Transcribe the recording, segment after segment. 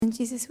And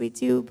Jesus, we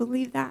do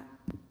believe that.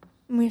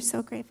 And we're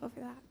so grateful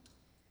for that.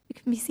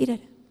 You can be seated.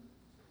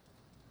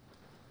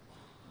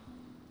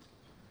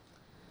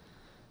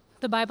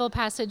 The Bible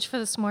passage for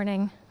this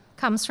morning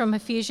comes from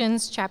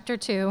Ephesians chapter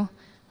 2,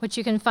 which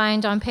you can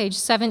find on page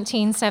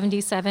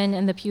 1777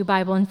 in the Pew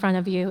Bible in front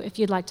of you if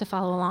you'd like to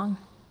follow along.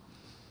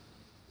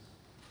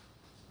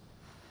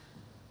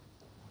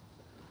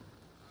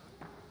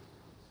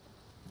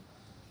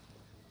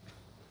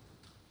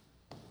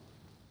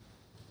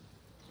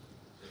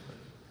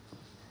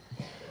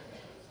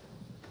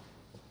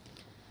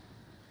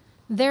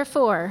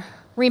 Therefore,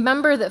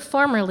 remember that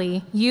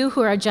formerly you who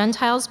are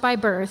Gentiles by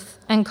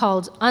birth and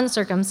called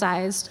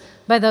uncircumcised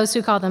by those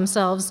who call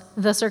themselves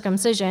the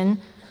circumcision,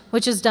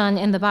 which is done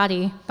in the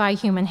body by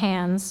human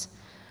hands.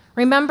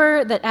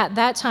 Remember that at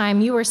that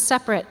time you were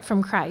separate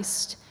from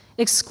Christ,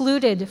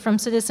 excluded from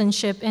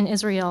citizenship in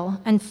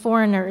Israel, and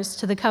foreigners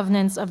to the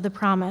covenants of the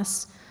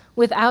promise,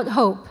 without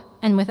hope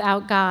and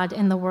without God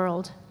in the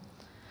world.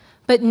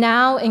 But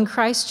now in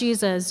Christ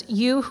Jesus,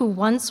 you who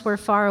once were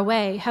far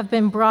away have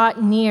been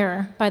brought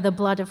near by the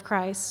blood of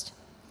Christ.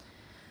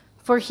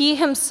 For he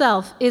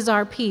himself is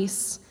our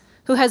peace,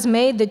 who has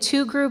made the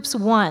two groups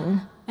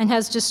one and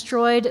has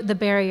destroyed the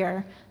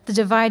barrier, the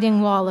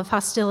dividing wall of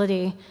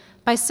hostility,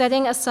 by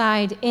setting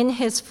aside in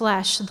his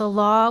flesh the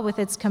law with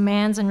its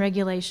commands and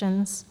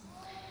regulations.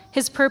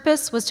 His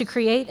purpose was to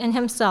create in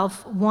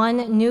himself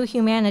one new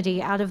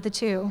humanity out of the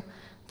two,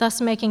 thus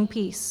making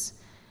peace,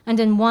 and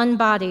in one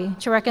body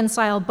to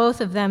reconcile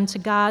both of them to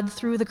God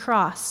through the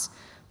cross,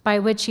 by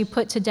which he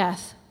put to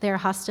death their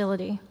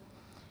hostility.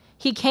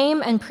 He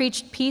came and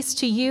preached peace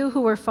to you who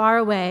were far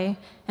away,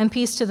 and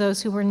peace to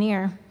those who were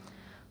near.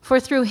 For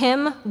through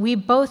him we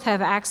both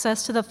have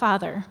access to the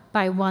Father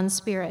by one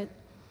Spirit.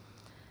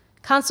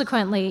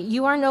 Consequently,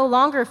 you are no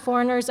longer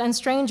foreigners and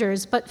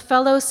strangers, but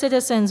fellow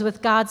citizens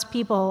with God's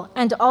people,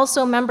 and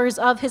also members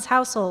of his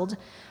household,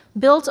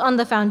 built on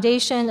the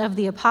foundation of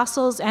the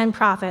apostles and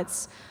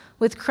prophets,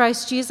 with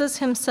Christ Jesus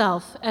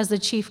himself as the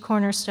chief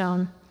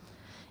cornerstone.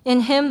 In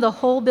him the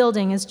whole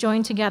building is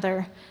joined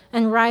together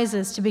and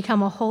rises to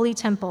become a holy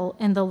temple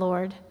in the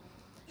Lord.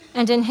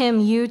 And in him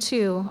you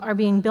too are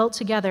being built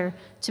together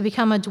to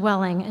become a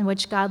dwelling in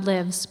which God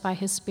lives by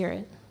his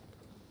Spirit.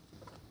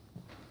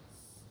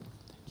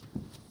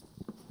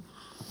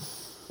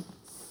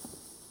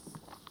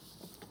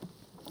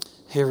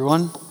 Hey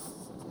everyone.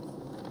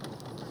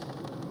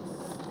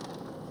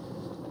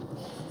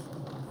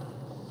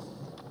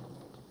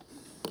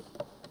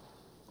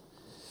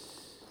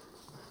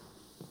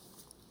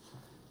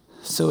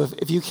 So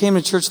if you came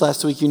to church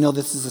last week, you know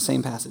this is the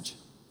same passage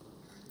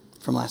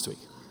from last week.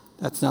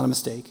 That's not a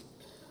mistake.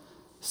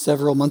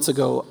 Several months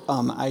ago,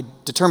 I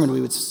determined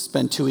we would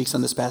spend 2 weeks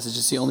on this passage.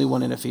 It's the only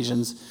one in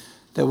Ephesians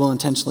that we'll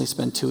intentionally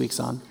spend 2 weeks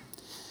on.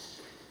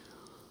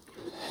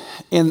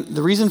 And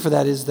the reason for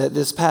that is that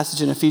this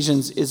passage in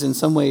Ephesians is in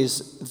some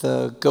ways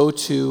the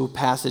go-to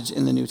passage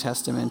in the New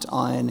Testament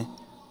on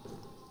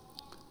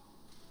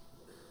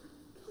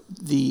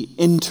the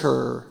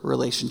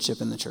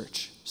interrelationship in the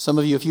church. Some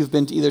of you, if you've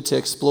been either to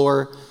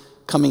Explore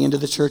coming into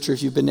the church, or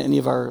if you've been to any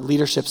of our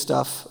leadership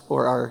stuff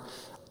or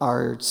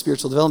our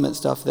spiritual development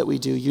stuff that we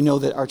do, you know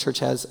that our church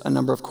has a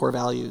number of core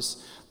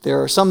values.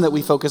 There are some that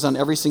we focus on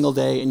every single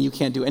day, and you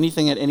can't do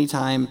anything at any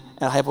time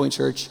at High Point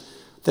Church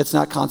that's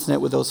not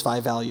consonant with those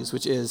 5 values,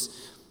 which is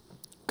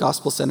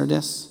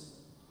gospel-centeredness,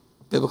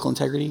 biblical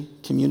integrity,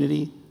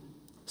 community,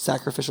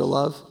 sacrificial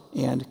love,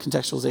 and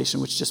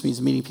contextualization, which just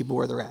means meeting people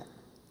where they're at.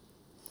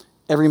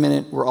 Every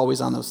minute, we're always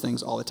on those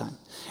things all the time.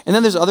 And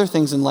then there's other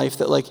things in life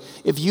that, like,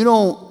 if you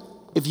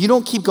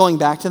don't keep going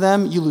back to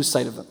them, you lose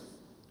sight of them.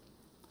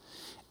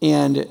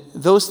 And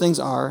those things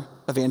are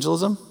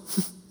evangelism,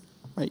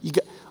 right?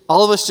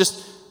 All of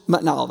us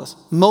not all of us,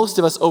 most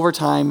of us over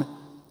time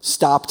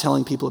stop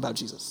telling people about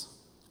Jesus.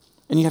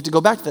 And you have to go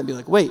back to that and be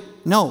like, wait,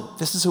 no,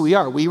 this is who we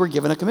are. We were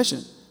given a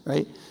commission,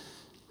 right?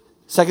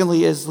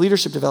 Secondly is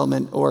leadership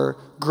development or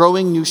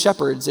growing new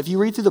shepherds. If you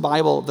read through the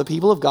Bible, the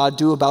people of God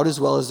do about as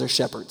well as their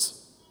shepherds.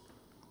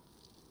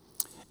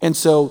 And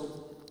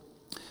so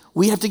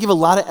we have to give a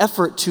lot of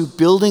effort to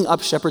building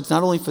up shepherds,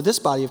 not only for this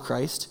body of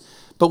Christ,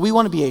 but we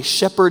want to be a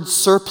shepherd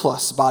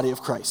surplus body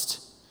of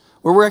Christ,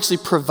 where we're actually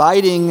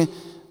providing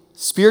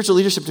spiritual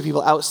leadership to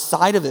people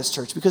outside of this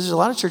church, because there's a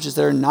lot of churches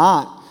that are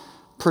not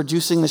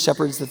producing the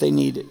shepherds that they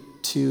need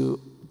to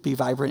be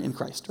vibrant in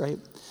Christ, right?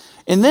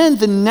 And then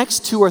the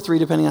next 2 or 3,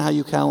 depending on how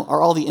you count,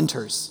 are all the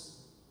inters.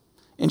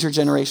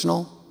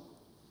 Intergenerational,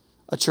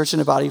 a church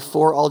and a body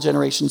for all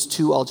generations,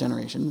 to all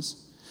generations,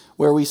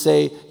 where we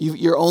say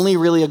you're only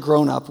really a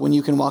grown-up when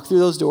you can walk through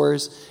those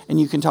doors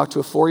and you can talk to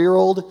a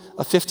 4-year-old,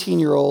 a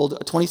 15-year-old,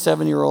 a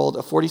 27-year-old,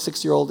 a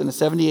 46-year-old, and a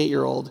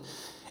 78-year-old,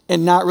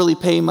 and not really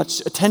pay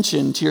much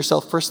attention to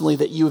yourself personally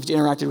that you have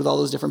interacted with all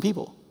those different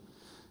people.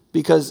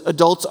 Because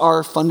adults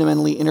are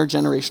fundamentally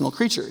intergenerational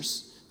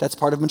creatures. That's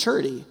part of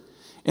maturity.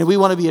 And we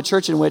want to be a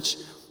church in which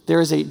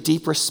there is a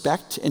deep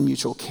respect and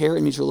mutual care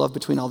and mutual love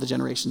between all the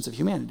generations of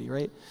humanity,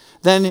 right?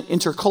 Then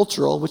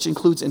intercultural, which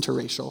includes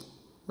interracial,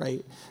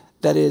 right?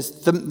 that is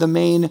the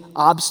main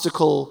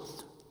obstacle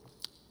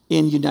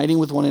in uniting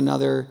with one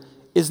another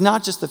is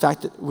not just the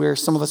fact that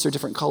some of us are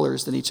different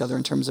colors than each other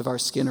in terms of our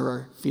skin or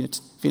our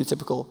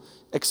phenotypical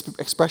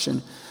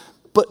expression,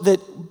 but that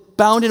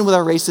bound in with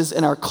our races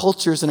and our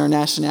cultures and our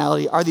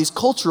nationality are these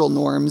cultural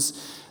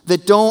norms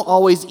that don't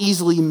always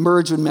easily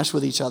merge and mesh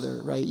with each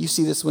other, right? You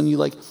see this when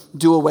you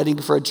do a wedding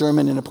for a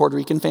German and a Puerto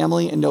Rican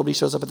family and nobody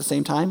shows up at the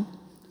same time.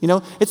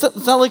 It's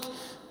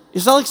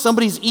not like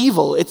somebody's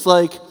evil. It's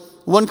like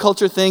one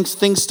culture thinks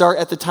things start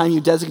at the time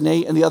you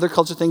designate, and the other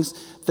culture thinks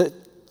that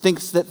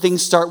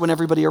things start when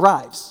everybody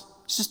arrives.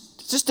 It's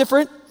just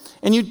different,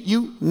 and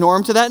you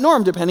norm to that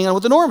norm depending on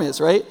what the norm is,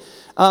 right?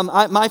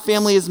 My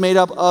family is made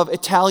up of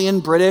Italian,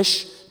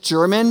 British,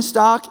 German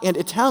stock, and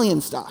Italian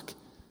stock,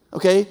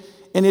 okay?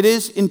 And it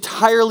is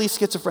entirely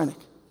schizophrenic.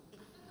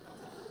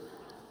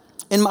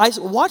 And I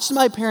watched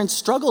my parents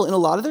struggle, and a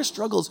lot of their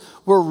struggles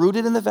were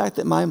rooted in the fact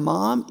that my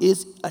mom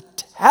is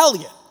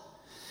Italian.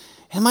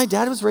 And my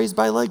dad was raised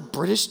by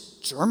British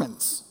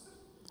Germans.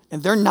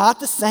 And they're not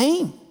the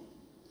same,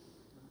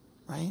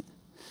 right?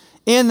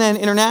 And then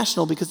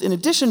international, because in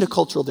addition to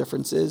cultural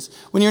differences,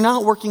 when you're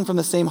not working from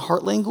the same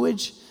heart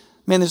language,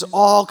 man, there's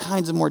all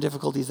kinds of more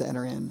difficulties that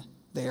enter in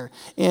there.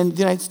 And the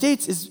United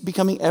States is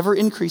becoming ever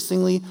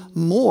increasingly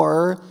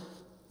more,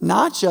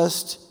 not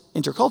just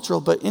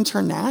intercultural, but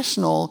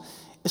international,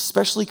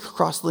 especially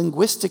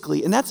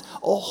cross-linguistically. And that's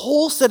a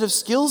whole set of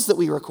skills that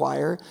we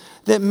require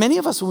that many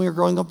of us when we were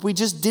growing up, we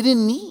just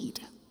didn't need.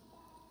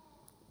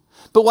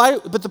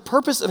 But the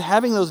purpose of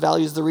having those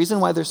values, the reason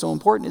why they're so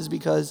important is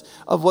because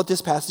of what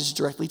this passage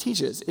directly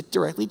teaches. It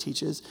directly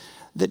teaches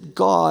that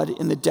God,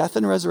 in the death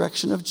and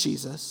resurrection of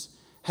Jesus,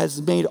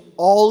 has made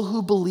all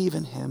who believe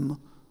in him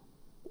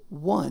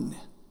one.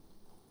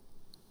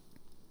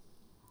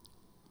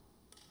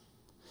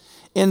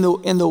 And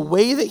the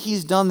way that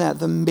he's done that,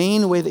 the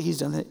main way that he's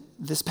done it,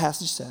 this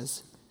passage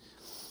says,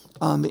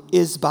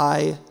 is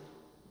by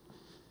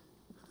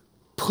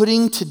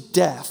putting to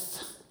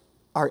death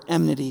our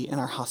enmity and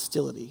our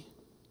hostility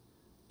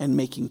and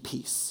making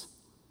peace.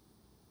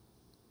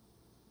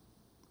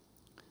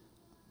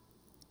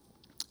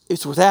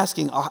 It's worth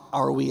asking,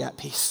 are we at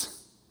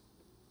peace?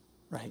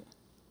 Right?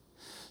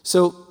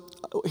 So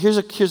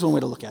here's one way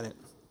to look at it.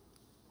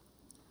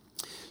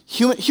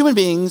 Human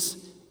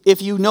beings,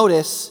 if you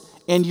notice,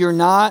 and you're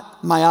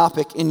not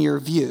myopic in your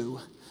view,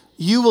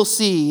 you will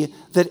see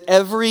that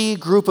every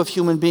group of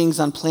human beings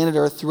on planet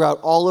Earth throughout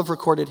all of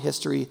recorded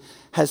history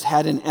has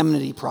had an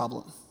enmity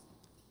problem.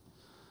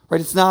 Right?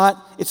 It's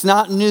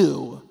not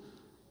new.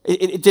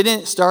 It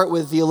didn't start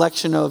with the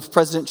election of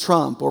President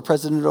Trump or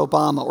President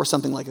Obama or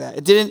something like that.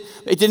 It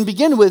didn't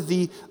begin with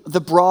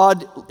the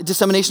broad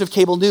dissemination of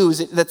cable news.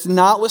 That's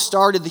not what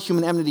started the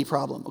human enmity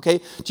problem, okay?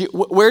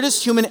 Where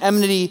does human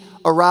enmity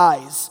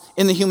arise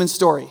in the human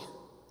story?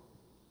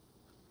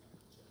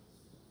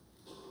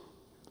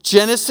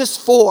 Genesis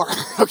 4,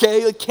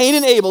 okay? Cain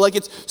and Abel,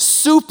 it's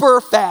super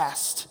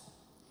fast.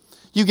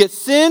 You get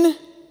sin,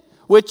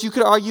 which you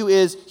could argue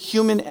is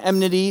human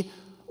enmity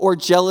or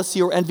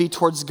jealousy or envy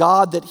towards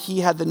God, that he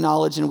had the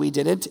knowledge and we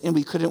didn't, and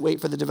we couldn't wait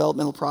for the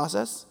developmental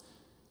process.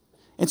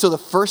 And so the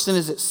first sin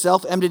is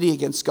itself enmity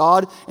against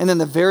God, and then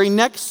the very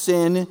next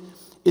sin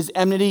is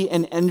enmity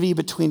and envy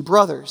between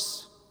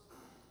brothers.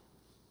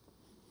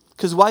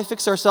 Because why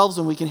fix ourselves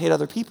when we can hate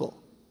other people,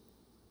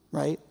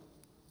 right?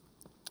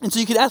 And so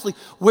you could ask,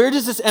 where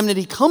does this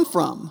enmity come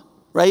from,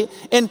 right?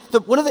 And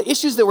one of the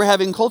issues that we're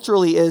having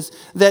culturally is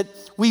that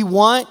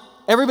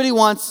everybody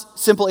wants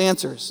simple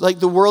answers.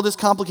 The world is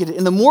complicated.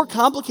 And the more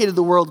complicated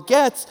the world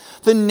gets,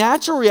 the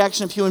natural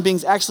reaction of human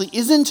beings actually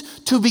isn't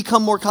to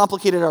become more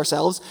complicated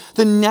ourselves.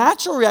 The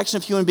natural reaction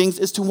of human beings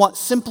is to want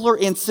simpler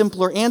and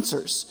simpler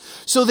answers,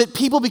 so that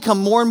people become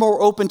more and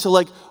more open to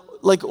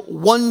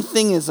one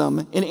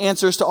thingism in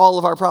answers to all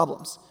of our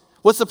problems.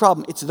 What's the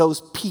problem? It's those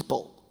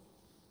people,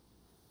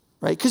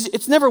 right? Because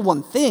it's never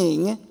one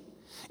thing.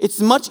 It's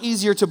much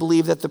easier to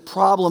believe that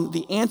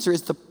the answer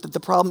is that the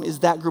problem is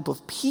that group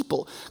of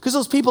people. Because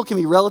those people can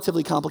be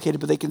relatively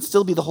complicated, but they can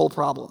still be the whole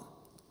problem,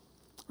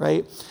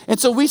 right? And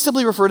so we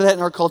simply refer to that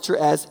in our culture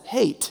as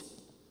hate.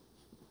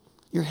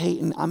 You're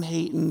hating, I'm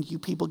hating, you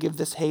people give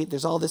this hate,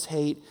 there's all this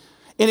hate.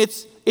 And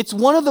it's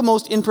one of the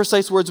most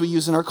imprecise words we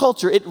use in our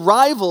culture. It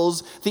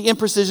rivals the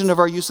imprecision of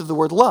our use of the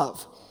word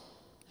love,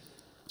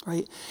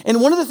 right?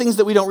 And one of the things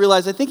that we don't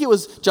realize, I think it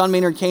was John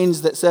Maynard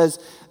Keynes that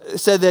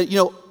said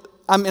that,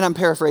 I'm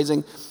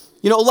paraphrasing,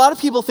 a lot of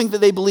people think that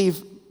they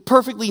believe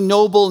perfectly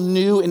noble,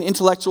 new, and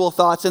intellectual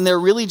thoughts, and they're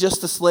really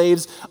just the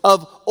slaves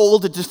of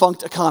old,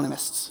 defunct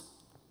economists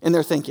in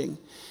their thinking.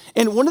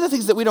 And one of the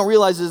things that we don't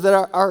realize is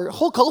that our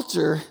whole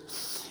culture,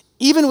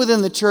 even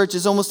within the church,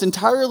 is almost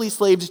entirely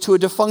slaved to a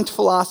defunct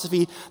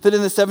philosophy that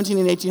in the 17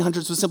 and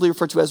 1800s was simply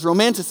referred to as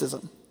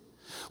Romanticism,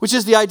 which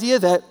is the idea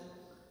that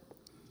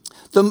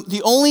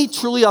the only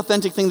truly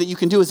authentic thing that you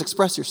can do is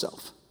express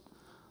yourself.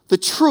 The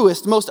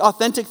truest, most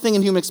authentic thing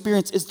in human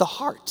experience is the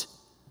heart.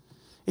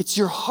 It's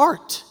your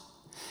heart.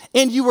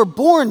 And you were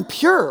born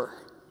pure.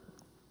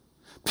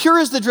 Pure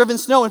as the driven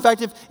snow. In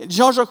fact, if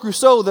Jean-Jacques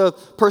Rousseau, the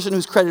person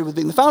who's credited with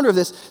being the founder of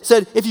this,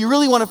 said, if you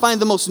really want to find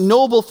the most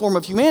noble form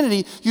of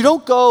humanity, you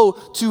don't go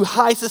to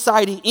high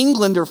society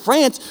England or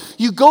France.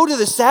 You go to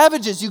the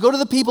savages. You go to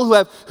the people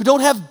who don't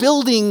have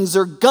buildings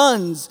or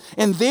guns,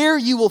 and there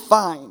you will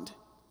find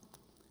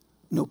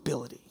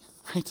nobility,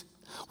 right?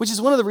 Which is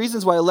one of the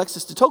reasons why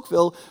Alexis de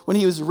Tocqueville, when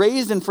he was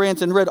raised in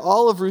France and read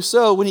all of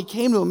Rousseau, when he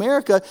came to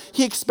America,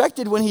 he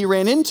expected when he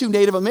ran into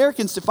Native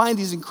Americans to find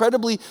these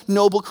incredibly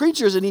noble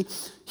creatures. And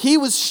he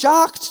was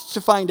shocked to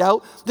find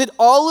out that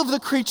all of the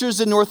creatures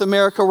in North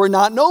America were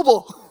not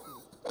noble.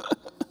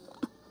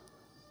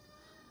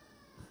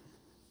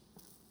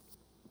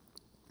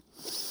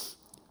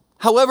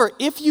 However,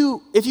 if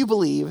you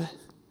believe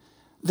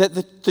that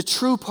the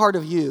true part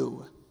of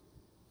you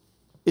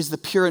is the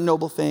pure and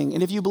noble thing,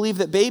 and if you believe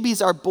that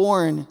babies are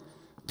born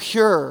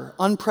pure,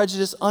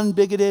 unprejudiced,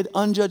 unbigoted,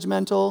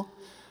 unjudgmental,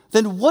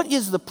 then what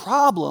is the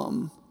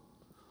problem,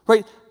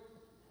 right?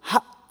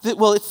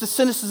 Well, it's the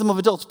cynicism of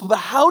adults, but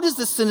how does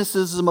the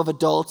cynicism of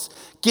adults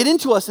get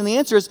into us? And the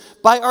answer is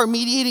by our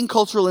mediating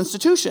cultural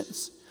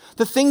institutions,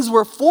 the things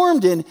we're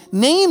formed in,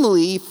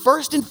 namely,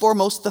 first and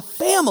foremost, the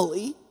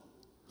family,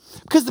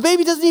 because the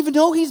baby doesn't even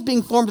know he's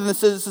being formed in the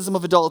cynicism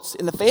of adults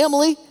in the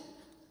family,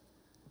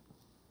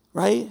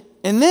 right?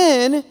 And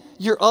then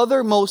your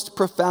other most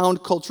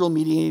profound cultural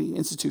mediating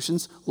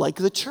institutions like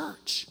the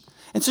church.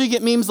 And so you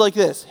get memes like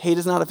this: hate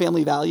is not a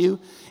family value.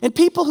 And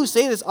people who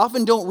say this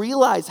often don't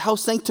realize how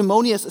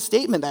sanctimonious a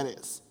statement that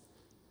is.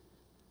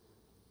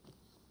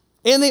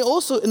 And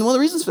one of the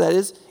reasons for that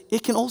is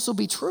it can also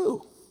be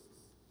true.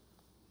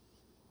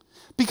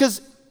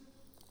 Because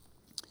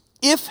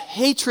if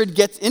hatred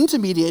gets into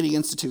mediating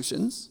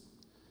institutions,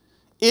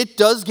 it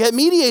does get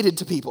mediated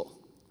to people,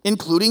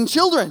 including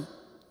children.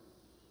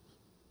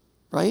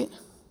 Right?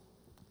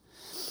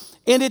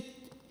 And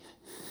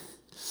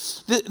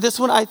this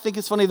one I think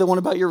is funny, the one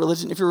about your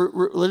religion. If your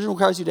religion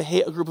requires you to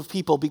hate a group of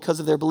people because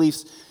of their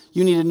beliefs,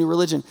 you need a new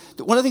religion.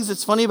 One of the things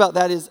that's funny about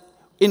that is,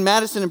 in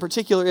Madison in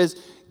particular, is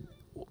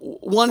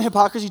one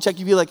hypocrisy check.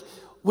 You'd be like,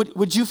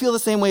 would you feel the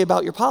same way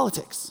about your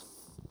politics?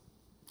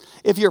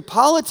 If your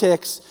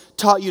politics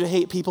taught you to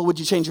hate people, would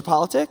you change your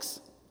politics?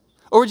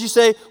 Or would you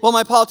say, well,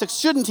 my politics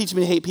shouldn't teach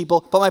me to hate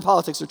people, but my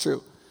politics are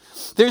true?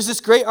 There's this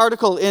great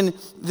article in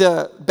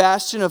the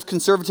bastion of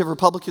conservative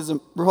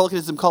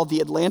republicanism called The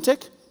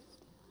Atlantic.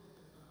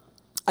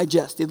 I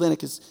jest. The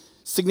Atlantic is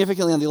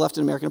significantly on the left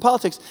in American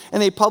politics.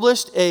 And they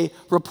published a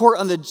report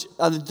on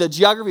the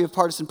geography of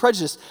partisan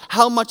prejudice,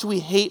 how much we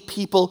hate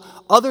people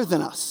other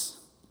than us,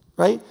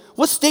 right?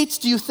 What states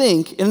do you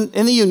think in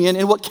the Union,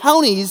 and what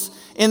counties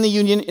in the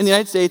Union in the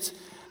United States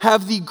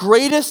have the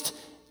greatest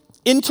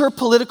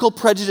interpolitical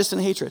prejudice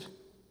and hatred,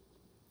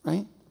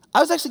 right? I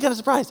was actually kind of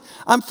surprised.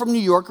 I'm from New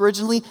York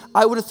originally.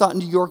 I would have thought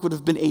New York would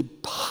have been a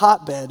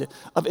hotbed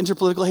of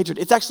interpolitical hatred.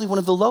 It's actually one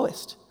of the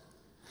lowest.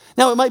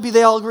 Now, it might be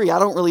they all agree. I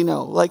don't really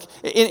know. Like,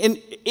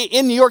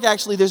 in New York,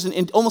 actually, there's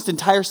an almost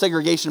entire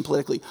segregation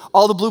politically.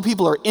 All the blue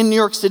people are in New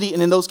York City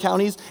and in those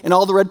counties, and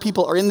all the red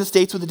people are in the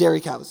states with the dairy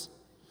cows.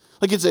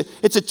 Like, it's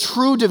a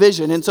true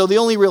division, and so the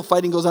only real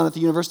fighting goes on at the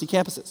university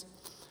campuses.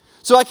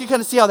 So I could kind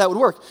of see how that would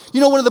work.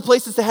 You know, one of the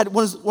places that had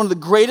one of the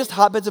greatest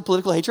hotbeds of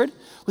political hatred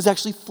was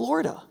actually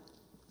Florida.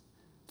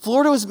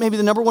 Florida was maybe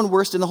the number one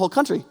worst in the whole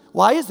country.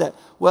 Why is that?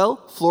 Well,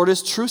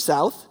 Florida's true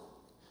south,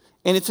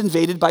 and it's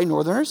invaded by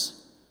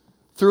northerners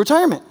through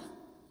retirement.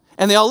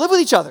 And they all live with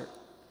each other.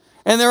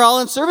 And they're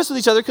all in service with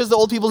each other because the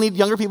old people need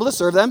younger people to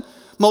serve them.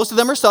 Most of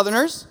them are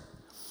southerners.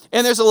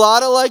 And there's a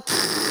lot of like,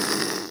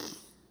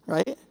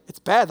 right? It's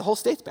bad. The whole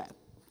state's bad.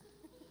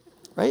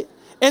 Right?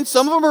 And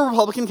some of them are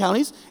Republican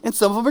counties, and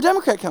some of them are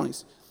Democrat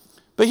counties.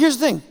 But here's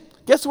the thing.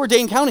 Guess where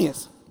Dane County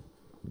is?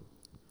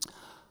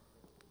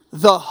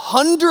 The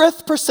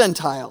 100th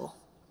percentile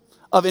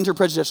of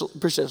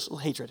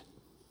interprejudicial hatred.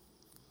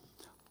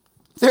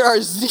 There are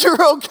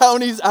 0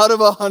 counties out of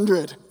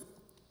 100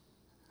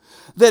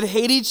 that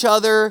hate each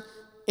other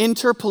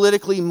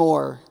interpolitically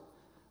more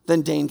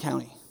than Dane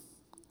County.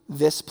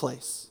 This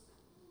place.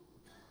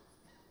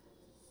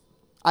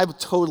 I would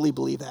totally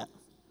believe that.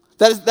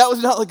 That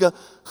was not like I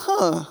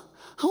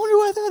wonder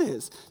why that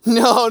is.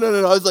 No.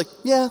 I was like,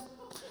 yeah.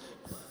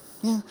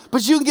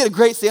 But you can get a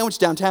great sandwich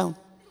downtown,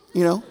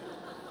 you know?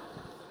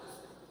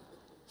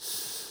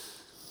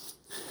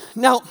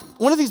 Now,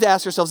 one of the things to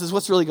ask ourselves is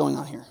what's really going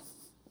on here,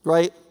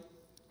 right?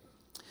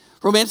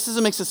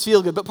 Romanticism makes us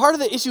feel good, but part of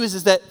the issue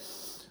is that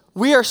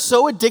we are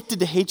so addicted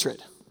to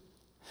hatred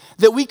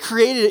that we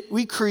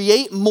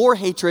create more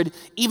hatred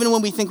even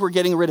when we think we're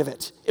getting rid of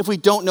it, if we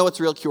don't know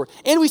its real cure.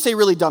 And we say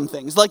really dumb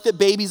things, like that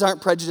babies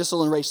aren't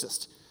prejudicial and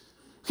racist.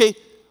 Okay,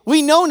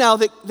 we know now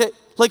that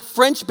like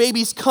French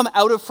babies come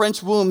out of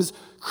French wombs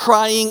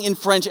crying in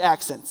French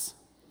accents.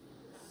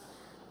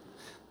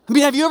 I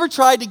mean, have you ever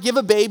tried to give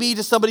a baby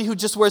to somebody who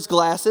just wears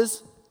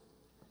glasses?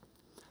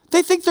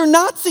 They think they're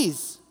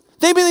Nazis.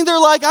 They think they're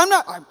like, I'm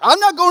not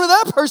going to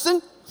that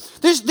person.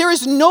 There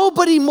is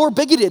nobody more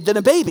bigoted than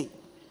a baby.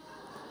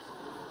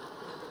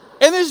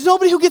 And there's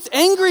nobody who gets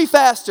angry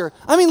faster.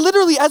 I mean,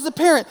 literally, as a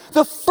parent,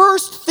 the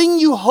first thing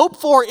you hope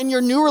for in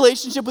your new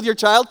relationship with your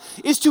child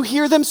is to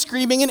hear them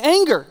screaming in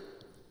anger.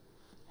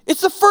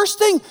 It's the first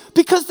thing,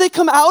 because they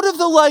come out of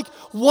the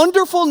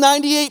wonderful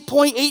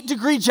 98.8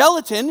 degree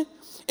gelatin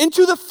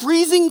into the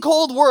freezing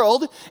cold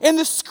world, and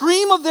the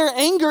scream of their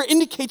anger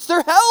indicates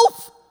their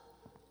health.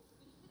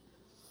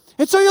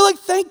 And so you're like,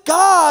 thank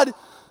God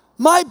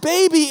my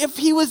baby, if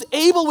he was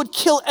able, would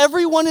kill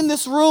everyone in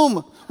this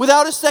room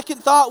without a second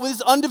thought, with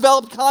his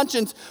undeveloped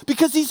conscience,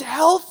 because he's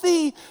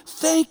healthy.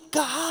 Thank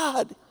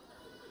God.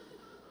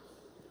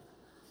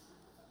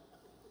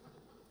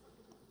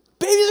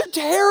 Babies are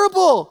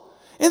terrible.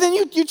 And then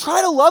you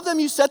try to love them,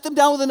 you set them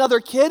down with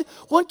another kid.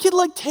 One kid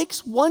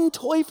takes one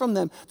toy from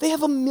them. They have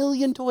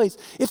 1,000,000 toys.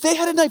 If they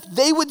had a knife,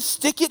 they would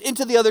stick it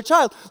into the other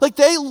child.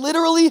 They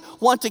literally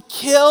want to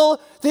kill.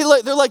 They're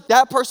like,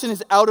 that person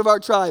is out of our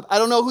tribe. I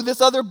don't know who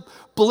this other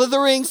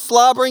blithering,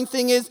 slobbering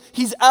thing is.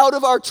 He's out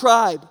of our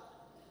tribe.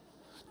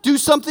 Do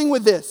something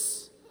with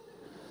this.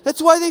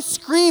 That's why they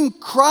scream,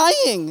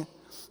 crying.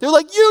 They're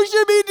like, you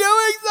should be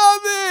doing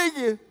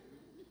something.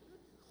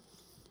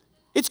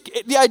 It's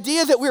the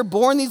idea that we're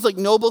born these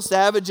noble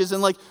savages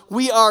and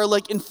we are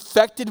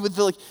infected with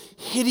the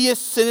hideous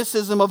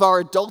cynicism of our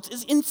adults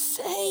is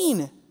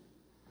insane.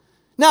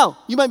 Now,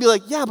 you might be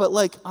like, yeah, but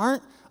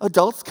aren't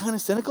adults kind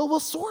of cynical? Well,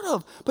 sort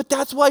of. But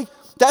that's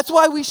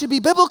why we should be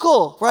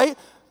biblical, right?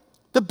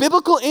 The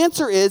biblical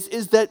answer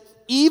is that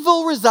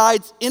evil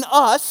resides in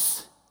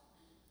us,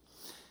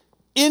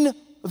 in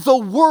the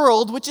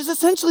world, which is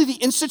essentially the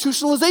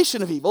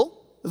institutionalization of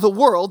evil. The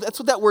world, that's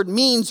what that word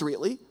means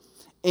really.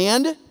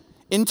 And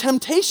in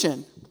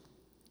temptation.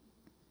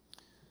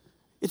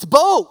 It's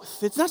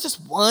both. It's not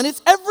just one,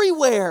 it's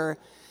everywhere,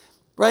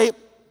 right?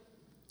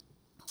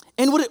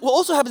 And what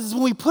also happens is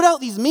when we put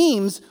out these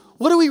memes,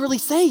 what are we really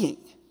saying?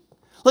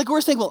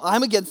 We're saying, well,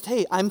 I'm against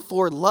hate. I'm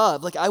for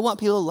love. I want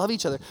people to love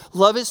each other.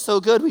 Love is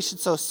so good. We should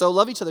so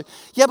love each other.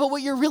 Yeah, but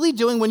what you're really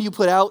doing when you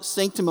put out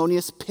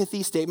sanctimonious,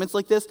 pithy statements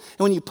like this, and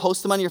when you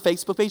post them on your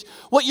Facebook page,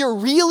 what you're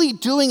really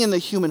doing in the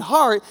human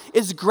heart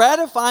is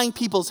gratifying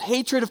people's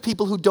hatred of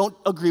people who don't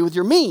agree with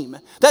your meme.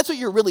 That's what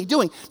you're really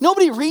doing.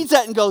 Nobody reads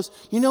that and goes,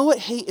 you know what?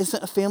 Hate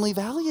isn't a family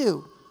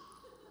value.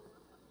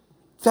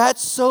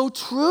 That's so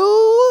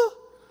true.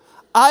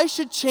 I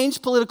should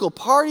change political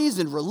parties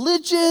and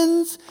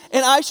religions,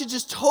 and I should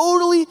just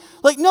totally,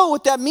 no,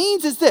 what that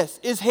means is this,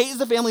 is hate is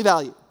a family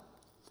value,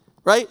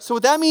 right? So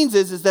what that means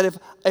is that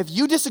if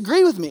you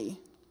disagree with me,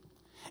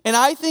 and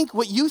I think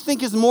what you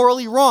think is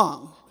morally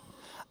wrong,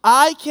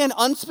 I can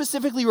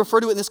unspecifically refer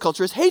to it in this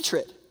culture as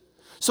hatred.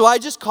 So I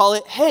just call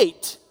it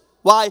hate.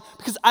 Why?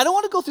 Because I don't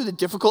want to go through the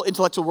difficult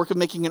intellectual work of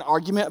making an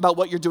argument about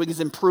what you're doing is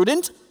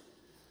imprudent.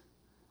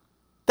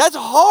 That's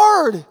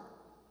hard.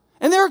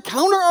 And there are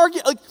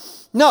counter-arguments.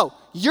 No,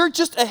 you're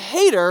just a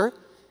hater,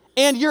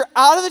 and you're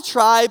out of the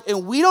tribe,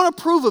 and we don't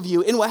approve of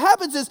you. And what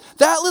happens is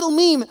that little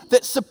meme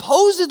that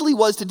supposedly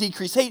was to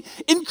decrease hate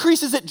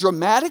increases it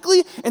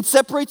dramatically and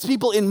separates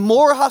people in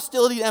more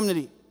hostility and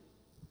enmity.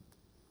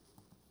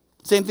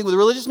 Same thing with the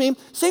religious meme.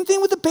 Same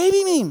thing with the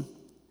baby meme.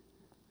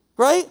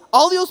 Right?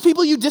 All those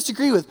people you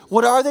disagree with,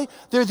 what are they?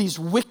 They're these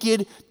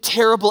wicked,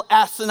 terrible,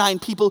 asinine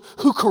people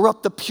who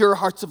corrupt the pure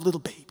hearts of little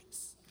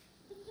babies.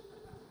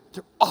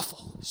 They're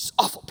awful. Just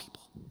awful people.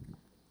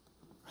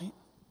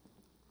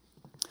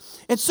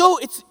 And so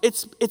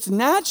it's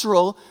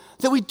natural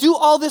that we do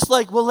all this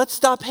well, let's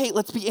stop hate,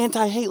 let's be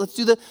anti-hate, let's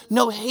do the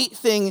no hate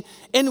thing,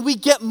 and we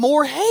get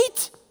more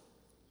hate.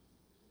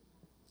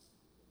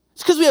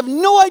 It's because we have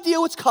no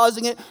idea what's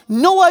causing it,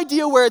 no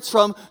idea where it's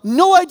from,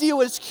 no idea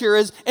what its cure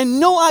is,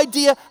 and no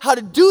idea how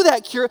to do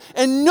that cure,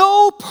 and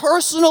no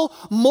personal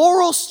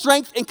moral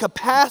strength and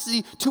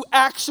capacity to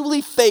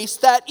actually face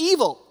that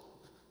evil.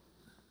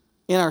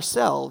 In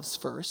ourselves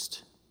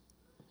first,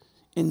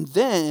 and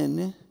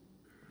then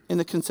in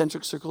the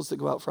concentric circles that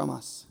go out from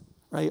us,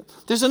 right?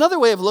 There's another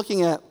way of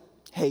looking at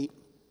hate.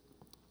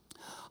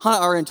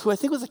 Hannah Arendt, who I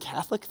think was a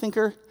Catholic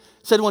thinker,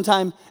 said one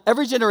time,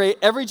 every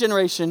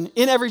generation,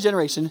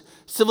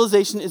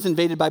 civilization is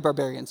invaded by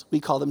barbarians.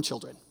 We call them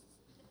children.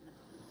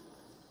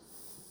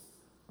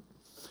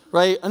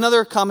 Right?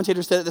 Another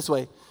commentator said it this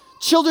way,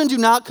 children do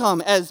not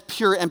come as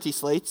pure empty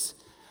slates.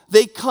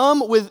 They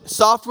come with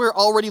software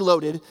already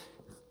loaded.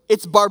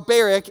 It's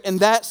barbaric,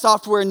 and that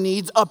software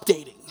needs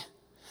updating.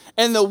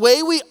 And the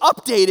way we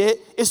update it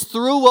is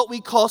through what we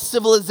call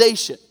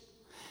civilization,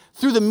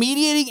 through the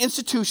mediating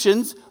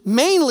institutions,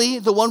 mainly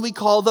the one we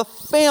call the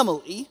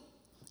family,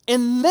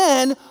 and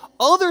then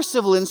other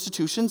civil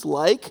institutions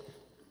like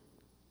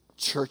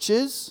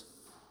churches,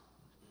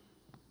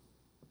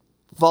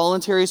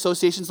 voluntary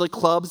associations like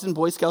clubs and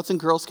Boy Scouts and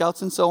Girl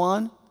Scouts and so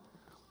on,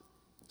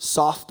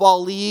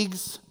 softball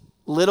leagues,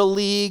 Little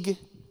League,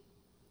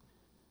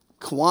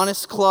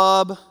 Kiwanis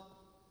Club,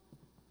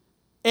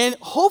 and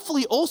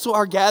hopefully also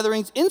our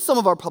gatherings in some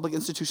of our public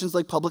institutions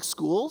like public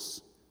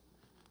schools,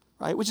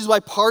 right? Which is why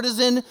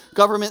partisan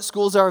government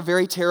schools are a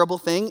very terrible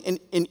thing and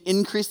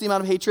increase the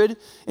amount of hatred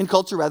in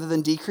culture rather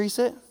than decrease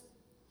it,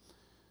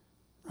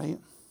 right?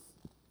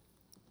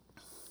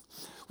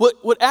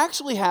 What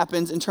actually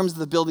happens in terms of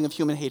the building of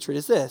human hatred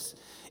is this,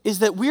 is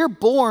that we're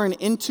born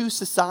into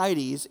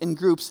societies and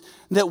groups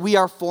that we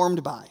are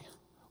formed by.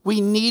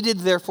 We needed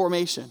their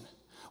formation.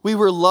 We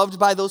were loved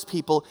by those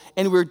people,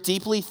 and we're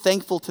deeply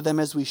thankful to them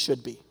as we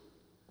should be.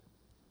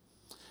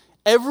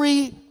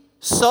 Every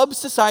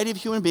sub-society of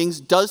human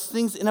beings does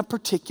things in a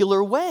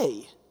particular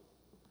way,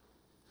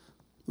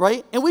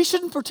 right? And we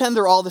shouldn't pretend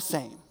they're all the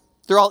same.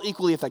 They're all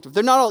equally effective.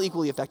 They're not all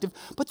equally effective,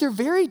 but they're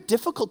very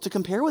difficult to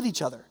compare with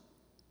each other,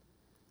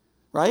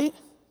 right?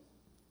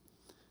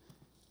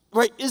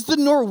 Right? Is the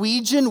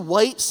Norwegian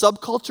white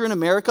subculture in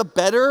America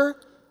better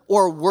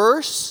or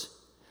worse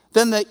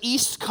than the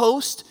East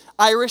Coast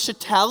Irish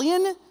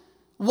Italian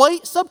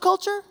white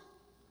subculture?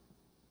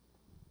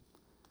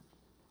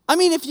 I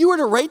mean, if you were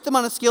to rate them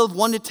on a scale of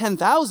 1 to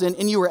 10,000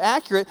 and you were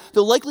accurate,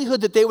 the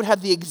likelihood that they would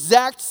have the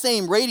exact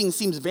same rating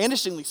seems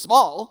vanishingly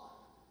small.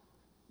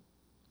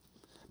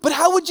 But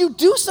how would you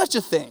do such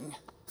a thing?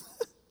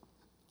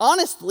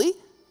 Honestly,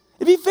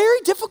 it'd be very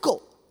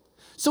difficult.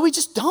 So we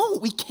just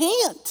don't. We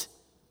can't.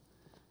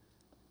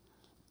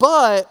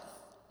 But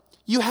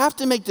you have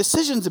to make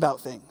decisions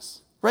about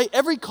things, right?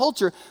 Every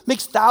culture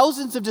makes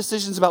thousands of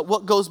decisions about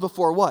what goes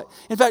before what.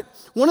 In fact,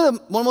 one of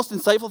the most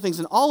insightful things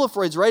in all of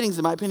Freud's writings,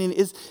 in my opinion,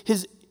 is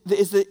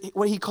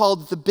what he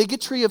called the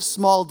bigotry of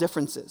small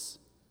differences.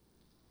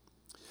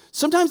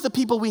 Sometimes the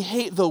people we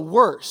hate the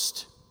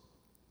worst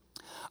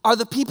are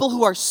the people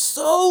who are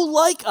so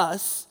like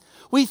us,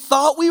 we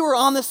thought we were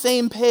on the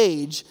same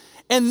page,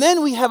 and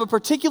then we have a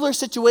particular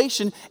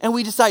situation and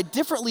we decide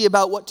differently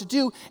about what to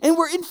do, and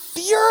we're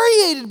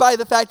infuriated by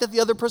the fact that the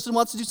other person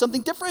wants to do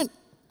something different.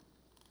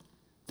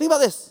 Think about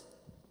this.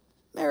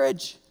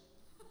 Marriage.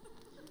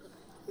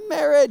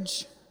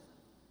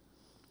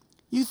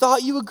 You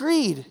thought you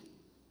agreed.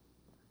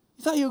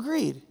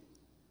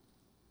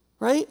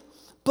 Right?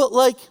 But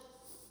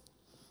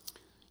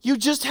you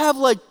just have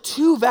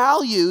two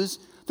values.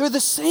 They're the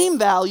same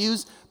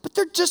values, but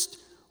they're just,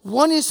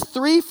 one is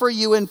 3 for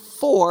you and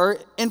 4,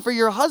 and for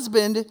your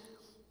husband,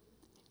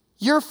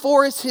 your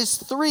 4 is his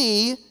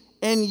 3,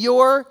 and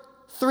your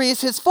 3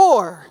 is his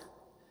 4.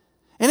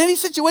 In any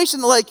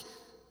situation that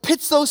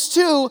pits those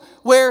two,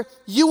 where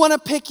you want to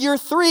pick your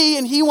 3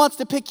 and he wants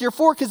to pick your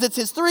 4 because it's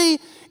his 3,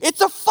 it's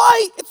a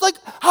fight. It's like,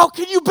 how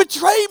can you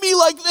betray me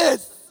like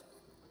this?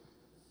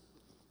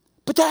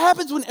 But that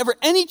happens whenever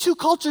any two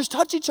cultures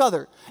touch each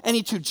other,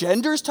 any two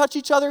genders touch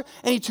each other,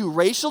 any two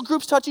racial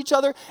groups touch each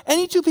other,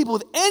 any two people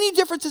with any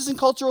differences in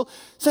cultural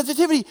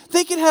sensitivity,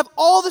 they can have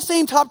all the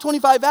same top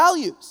 25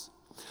 values.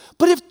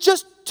 But if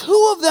just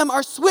 2 of them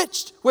are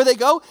switched where they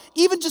go,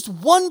 even just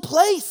one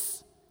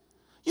place,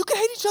 you can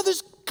hate each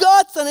other's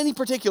guts on any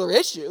particular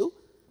issue.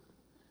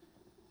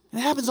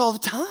 And it happens all the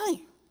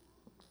time.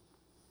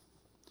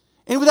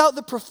 And without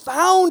the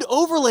profound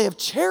overlay of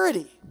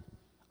charity,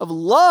 of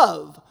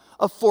love,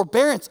 of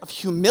forbearance, of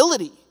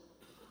humility,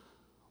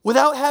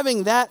 without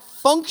having that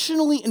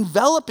functionally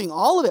enveloping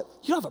all of it,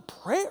 you don't have a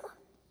prayer.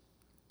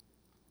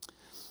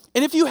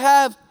 And if you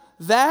have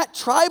that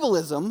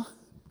tribalism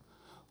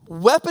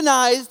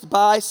weaponized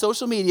by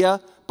social media,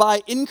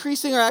 by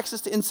increasing our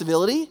access to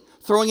incivility,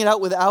 throwing it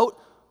out without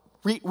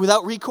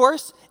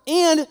recourse,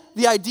 and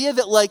the idea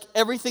that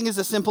everything is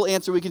a simple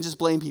answer, we can just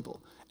blame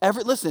people.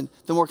 Listen,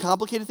 the more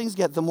complicated things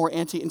get, the more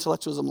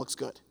anti-intellectualism looks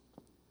good.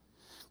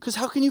 Because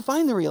how can you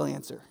find the real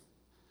answer?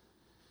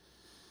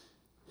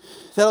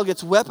 That all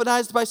gets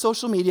weaponized by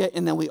social media,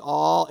 and then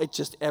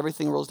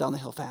everything rolls down the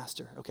hill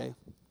faster, okay?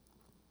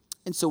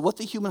 And so what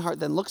the human heart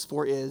then looks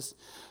for is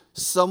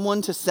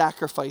someone to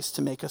sacrifice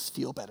to make us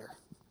feel better,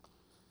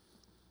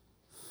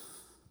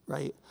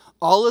 right?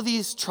 All of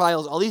these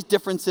trials, all these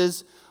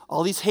differences,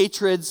 all these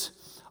hatreds,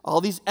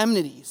 all these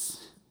enmities,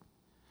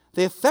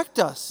 they affect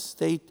us.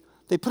 They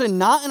put a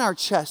knot in our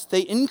chest.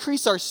 They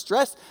increase our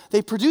stress.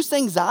 They produce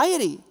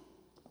anxiety.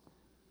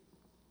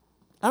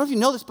 I don't know if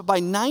you know this, but by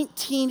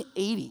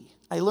 1980,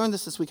 I learned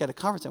this week at a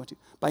conference I went to.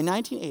 By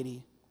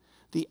 1980,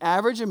 the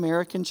average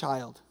American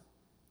child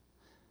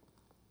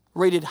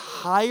rated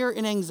higher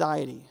in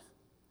anxiety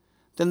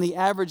than the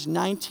average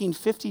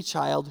 1950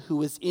 child who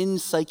was in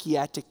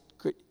psychiatric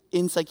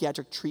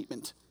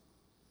treatment.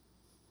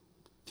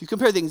 If you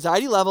compare the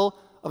anxiety level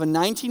of a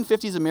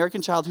 1950s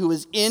American child who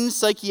was in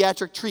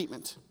psychiatric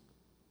treatment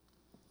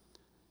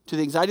to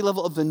the anxiety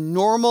level of the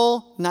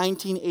normal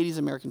 1980s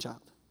American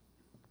child,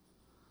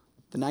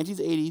 the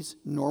 1980s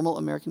normal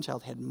American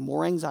child had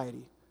more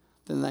anxiety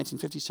than the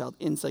 1950s child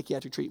in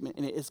psychiatric treatment,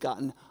 and it has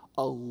gotten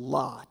a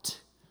lot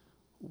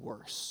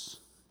worse.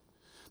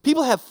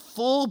 People have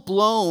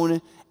full-blown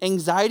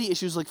anxiety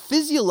issues,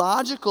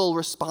 physiological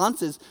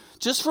responses,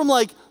 just from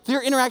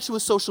their interaction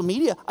with social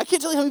media. I can't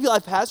tell you how many people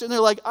I've passed, and they're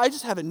like, I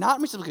just have it not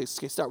in myself. Okay,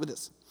 start with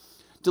this.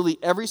 Delete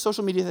every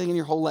social media thing in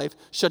your whole life,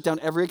 shut down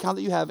every account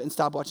that you have, and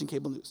stop watching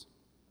cable news.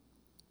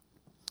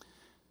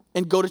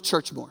 And go to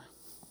church more.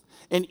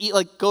 And eat,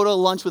 go to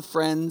lunch with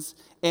friends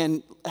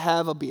and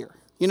have a beer.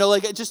 You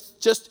need to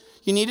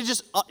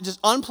just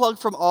unplug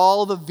from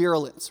all the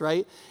virulence,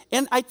 right?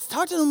 And I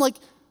talked to them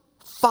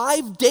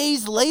 5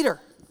 days later.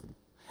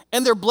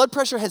 and their blood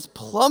pressure has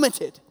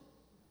plummeted,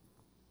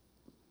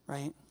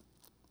 right?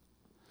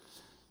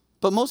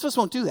 But most of us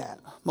won't do that.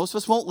 Most of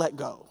us won't let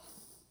go.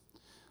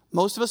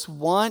 Most of us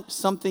want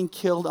something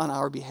killed on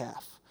our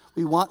behalf.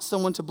 We want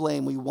someone to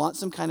blame. We want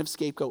some kind of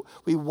scapegoat.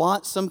 We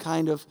want some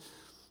kind of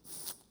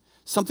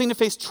something to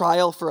face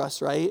trial for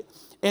us, right?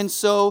 And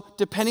so,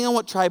 depending on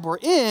what tribe we're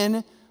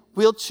in,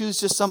 we'll choose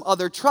just some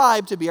other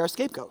tribe to be our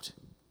scapegoat,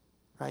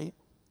 right?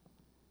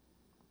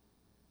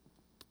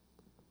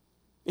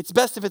 It's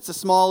best if it's a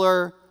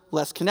smaller,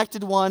 less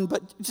connected one,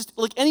 but just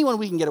like anyone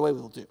we can get away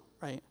with will do,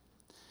 right?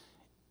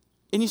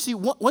 And you see,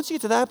 once you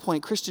get to that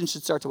point, Christians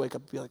should start to wake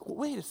up and be like, well,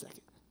 wait a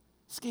second.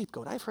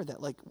 Scapegoat, I've heard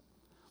that. Like,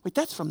 wait,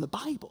 that's from the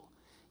Bible.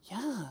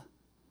 Yeah.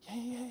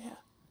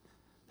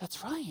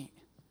 That's right.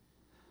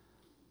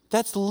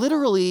 That's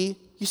literally,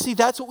 you see,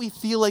 that's what we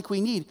feel like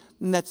we need.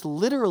 And that's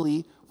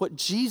literally what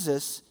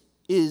Jesus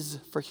is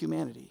for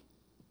humanity,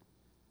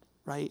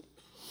 right?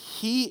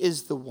 He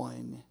is the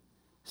one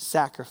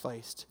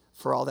sacrificed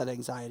for all that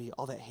anxiety,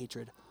 all that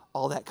hatred,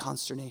 all that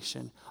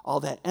consternation, all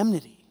that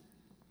enmity.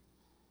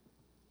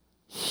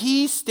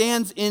 He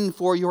stands in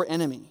for your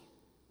enemy.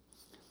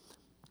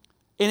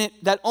 And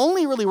that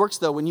only really works,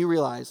 though, when you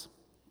realize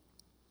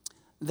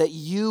that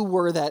you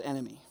were that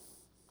enemy.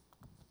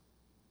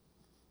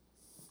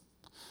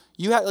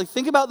 You have,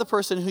 think about the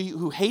person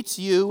who hates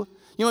you.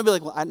 You might be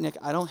like, well, Nick,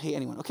 I don't hate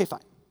anyone. Okay, fine.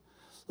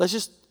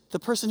 The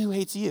person who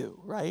hates you,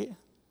 right?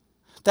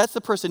 That's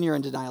the person you're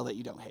in denial that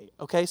you don't hate,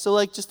 okay?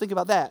 So, just think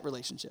about that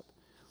relationship.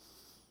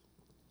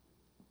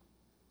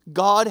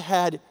 God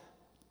had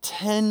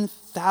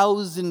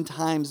 10,000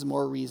 times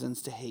more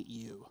reasons to hate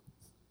you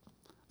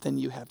than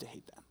you have to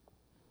hate them.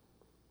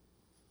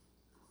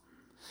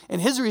 And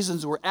his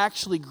reasons were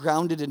actually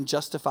grounded and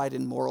justified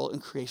in moral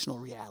and creational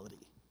reality.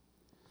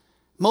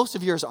 Most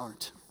of yours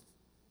aren't.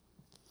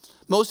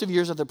 Most of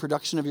yours are the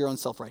production of your own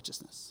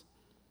self-righteousness.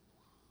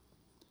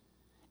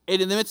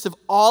 And in the midst of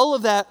all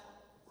of that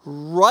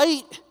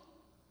right,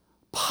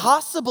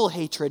 possible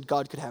hatred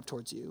God could have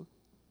towards you,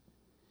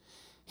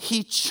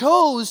 he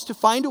chose to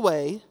find a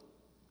way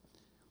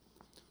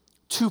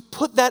to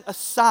put that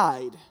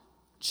aside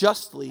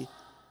justly,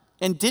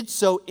 and did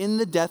so in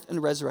the death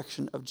and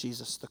resurrection of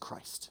Jesus the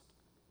Christ.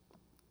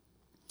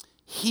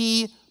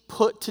 He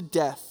put to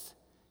death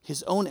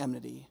his own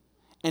enmity,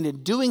 and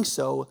in doing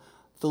so,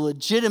 the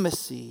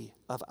legitimacy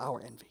of our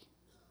envy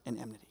and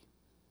enmity.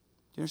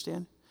 Do you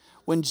understand?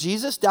 When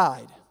Jesus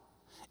died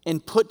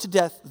and put to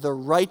death the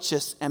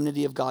righteous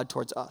enmity of God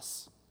towards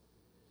us,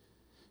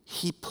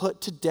 he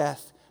put to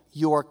death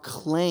your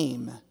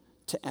claim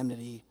to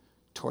enmity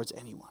towards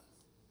anyone.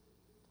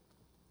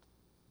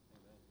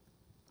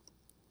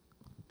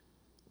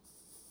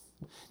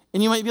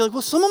 And you might be like,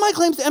 well, some of my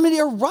claims to enmity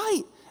are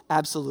right.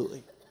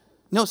 Absolutely.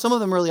 No, some of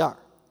them really are.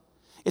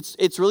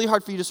 It's really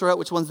hard for you to sort out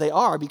which ones they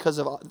are because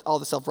of all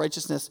the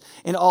self-righteousness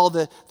and all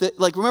the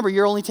remember,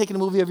 you're only taking a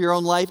movie of your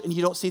own life and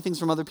you don't see things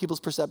from other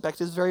people's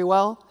perspectives very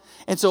well.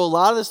 And so a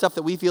lot of the stuff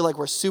that we feel like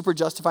we're super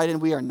justified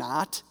in, we are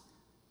not,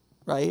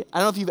 right? I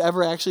don't know if you've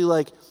ever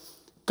actually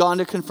gone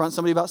to confront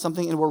somebody about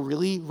something and were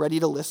really ready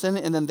to listen,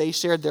 and then they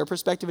shared their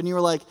perspective and you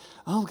were like,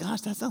 oh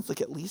gosh, that sounds like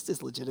at least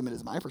as legitimate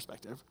as my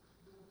perspective.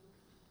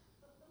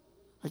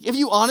 If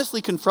you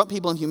honestly confront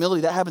people in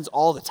humility, that happens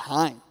all the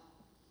time.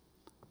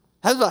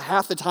 That's about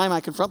half the time I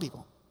confront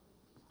people.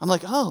 I'm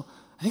like, oh,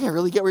 I think I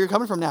really get where you're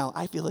coming from now.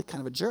 I feel like kind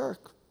of a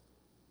jerk,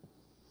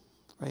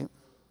 right?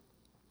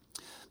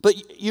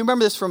 But you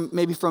remember this from,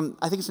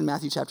 I think it's in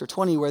Matthew chapter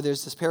 20, where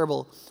there's this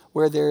parable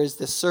where there's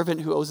this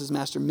servant who owes his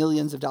master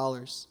millions of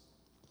dollars.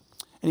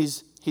 And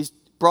he's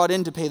brought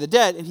in to pay the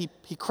debt, and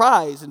he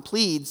cries and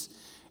pleads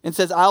and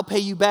says, I'll pay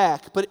you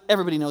back. But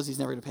everybody knows he's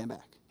never going to pay him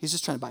back. He's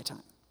just trying to buy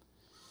time.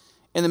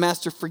 And the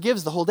master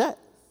forgives the whole debt.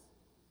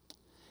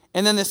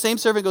 And then the same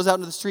servant goes out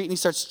into the street and he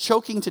starts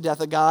choking to death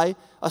a guy,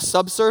 a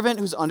subservient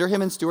who's under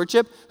him in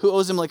stewardship, who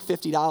owes him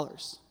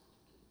 $50,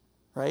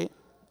 right?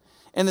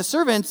 And the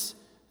servants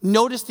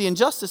notice the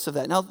injustice of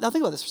that. Now think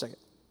about this for a second.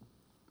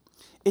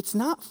 It's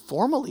not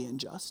formally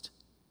unjust.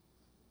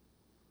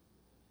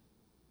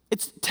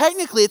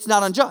 Technically, it's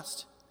not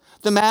unjust.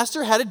 The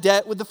master had a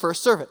debt with the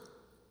first servant.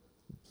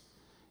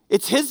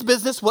 It's his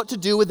business what to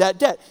do with that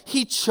debt.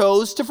 He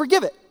chose to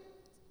forgive it.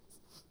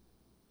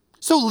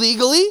 So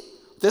legally,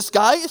 this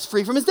guy is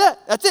free from his debt.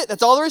 That's it.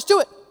 That's all there is to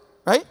it,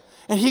 right?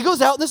 And he goes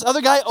out and this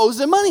other guy owes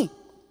him money.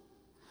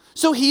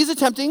 So he's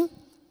attempting,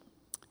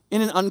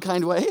 in an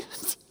unkind way,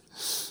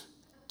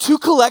 to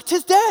collect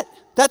his debt.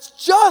 That's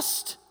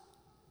just,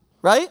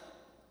 right?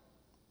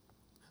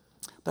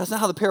 But that's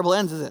not how the parable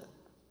ends, is it?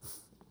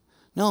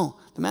 No,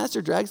 the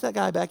master drags that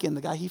guy back in,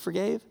 the guy he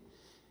forgave,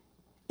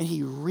 and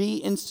he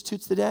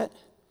reinstitutes the debt,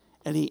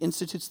 and he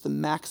institutes the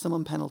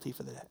maximum penalty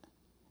for the debt.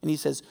 And he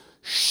says,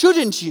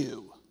 shouldn't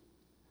you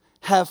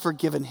have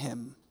forgiven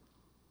him?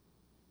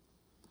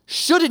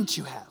 Shouldn't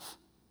you have?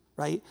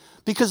 Right?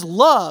 Because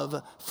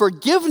love,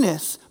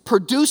 forgiveness,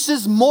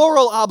 produces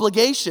moral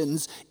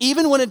obligations,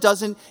 even when it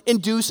doesn't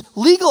induce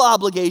legal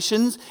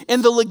obligations,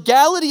 and the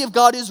legality of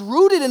God is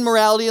rooted in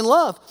morality and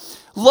love.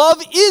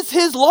 Love is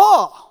his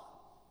law.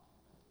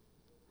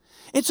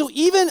 And so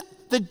even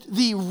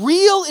the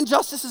real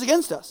injustices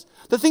against us,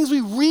 the things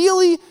we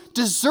really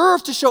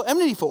deserve to show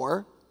enmity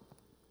for,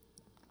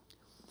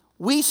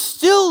 we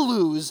still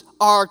lose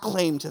our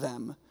claim to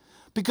them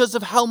because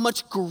of how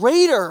much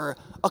greater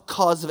a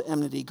cause of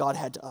enmity God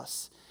had to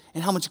us,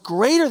 and how much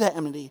greater that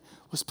enmity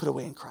was put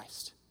away in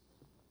Christ.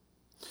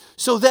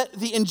 So that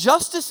the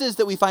injustices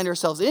that we find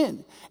ourselves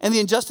in and the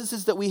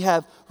injustices that we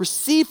have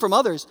received from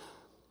others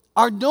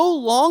are no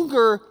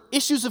longer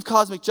issues of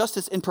cosmic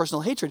justice and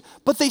personal hatred,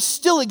 but they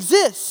still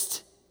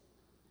exist.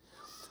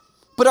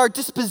 But our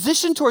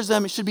disposition towards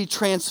them should be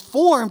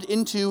transformed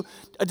into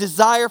a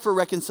desire for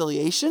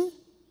reconciliation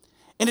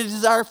and a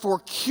desire for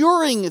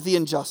curing the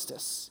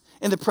injustice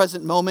in the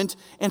present moment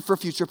and for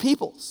future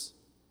peoples,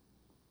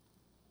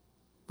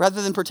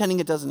 rather than pretending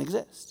it doesn't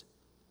exist.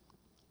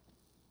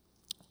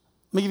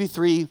 Let me give you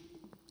 3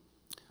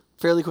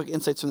 fairly quick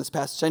insights from this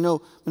passage. I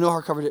know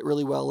Manohar covered it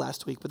really well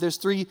last week, but there's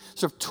 3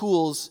 sort of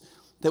tools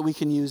that we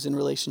can use in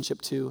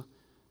relationship to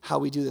how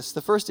we do this.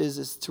 The first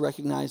is to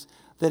recognize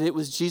that it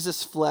was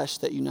Jesus' flesh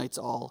that unites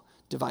all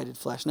divided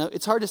flesh. Now,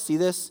 it's hard to see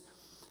this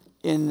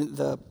in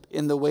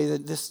the way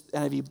that this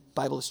NIV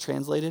Bible is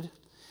translated,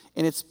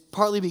 and it's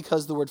partly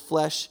because the word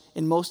flesh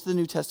in most of the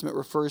New Testament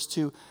refers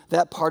to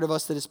that part of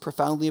us that is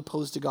profoundly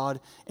opposed to God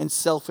and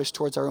selfish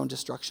towards our own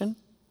destruction.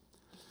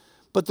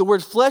 But the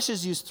word flesh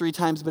is used 3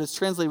 times, but it's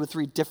translated with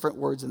 3 different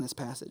words in this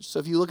passage. So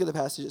if you look at the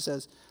passage, it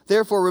says,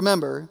 "Therefore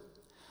remember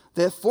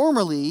that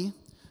formerly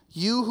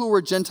you who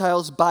were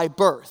Gentiles by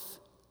birth."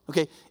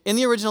 Okay, in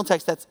the original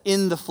text, that's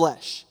in the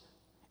flesh.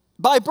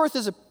 By birth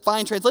is a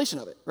fine translation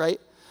of it,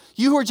 right?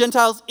 You who are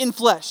Gentiles in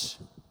flesh.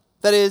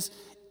 That is,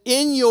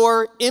 in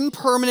your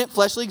impermanent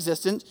fleshly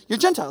existence, you're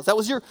Gentiles. That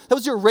was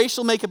your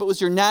racial makeup. It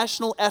was your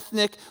national,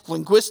 ethnic,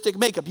 linguistic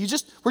makeup. You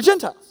just were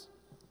Gentiles,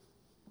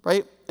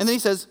 right? And then he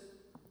says,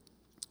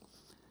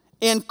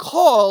 "And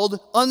called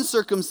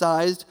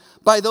uncircumcised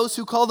by those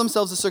who call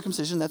themselves the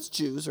circumcision," that's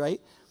Jews,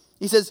 right?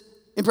 He says,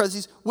 in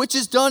parentheses, "which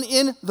is done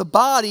in the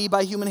body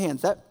by human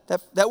hands."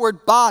 That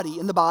word body,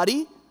 in the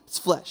body, it's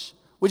flesh.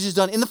 Which is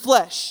done in the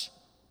flesh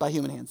by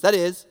human hands. That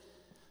is,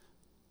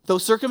 though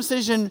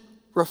circumcision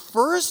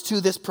refers to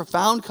this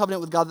profound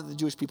covenant with God that the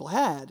Jewish people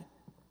had,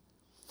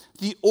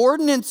 the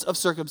ordinance of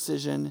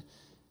circumcision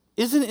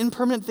is an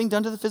impermanent thing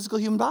done to the physical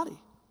human body.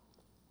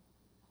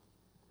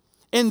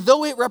 And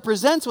though it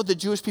represents what the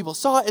Jewish people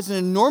saw as an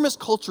enormous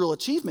cultural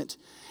achievement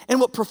and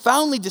what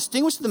profoundly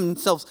distinguished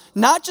themselves,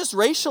 not just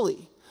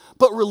racially,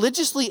 but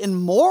religiously and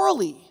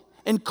morally,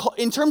 and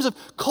in terms of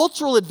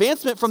cultural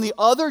advancement from the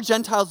other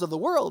Gentiles of the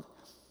world,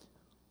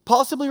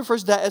 Paul simply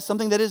refers to that as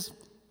something that is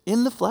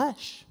in the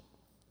flesh.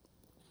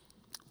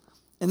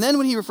 And then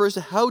when he refers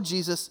to how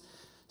Jesus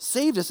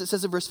saved us, it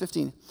says in verse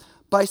 15,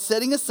 "by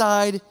setting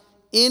aside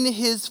in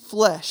his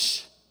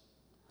flesh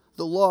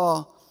the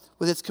law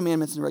with its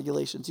commandments and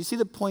regulations." You see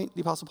the point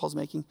the Apostle Paul's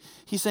making?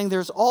 He's saying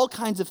there's all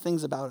kinds of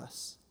things about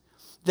us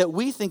that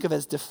we think of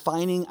as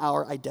defining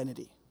our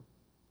identity,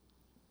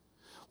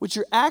 which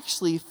are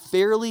actually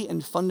fairly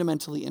and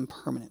fundamentally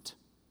impermanent.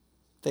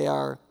 They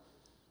are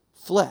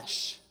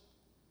flesh,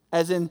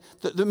 as in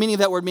the meaning of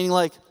that word, meaning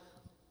like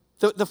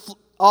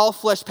all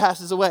flesh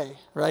passes away,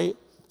 right?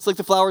 It's like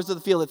the flowers of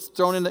the field.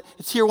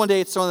 It's here one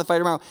day, it's thrown in the fire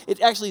tomorrow. It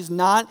actually is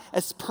not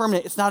as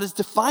permanent. It's not as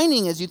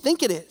defining as you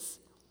think it is.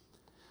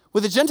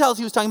 With the Gentiles,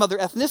 he was talking about their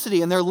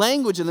ethnicity and their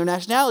language and their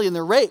nationality and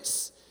their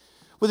race.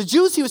 With the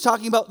Jews, he was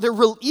talking about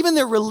even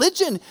their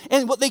religion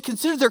and what they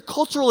considered their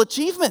cultural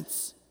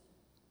achievements.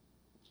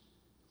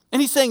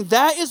 And he's saying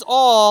that is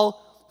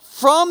all,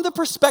 from the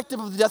perspective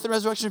of the death and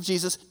resurrection of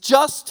Jesus,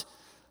 just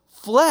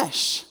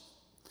flesh.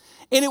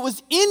 And it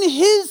was in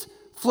his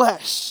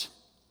flesh,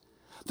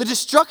 the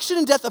destruction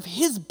and death of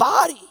his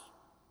body,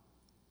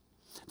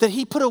 that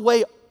he put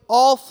away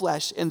all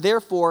flesh and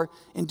therefore,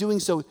 in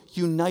doing so,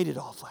 united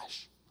all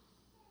flesh.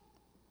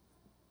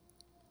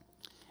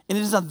 And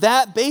it is on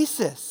that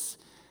basis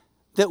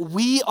that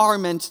we are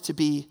meant to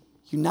be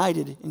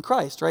united in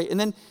Christ, right? And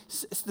then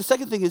the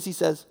second thing is he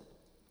says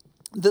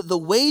that the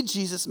way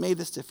Jesus made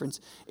this difference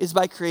is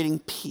by creating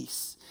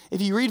peace.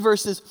 If you read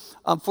verses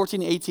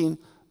 14 and 18,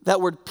 that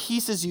word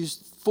peace is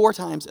used 4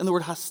 times, and the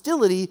word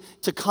hostility,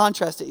 to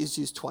contrast it, is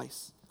used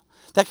twice.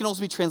 That can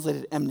also be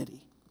translated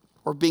enmity,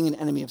 or being an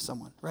enemy of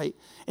someone, right?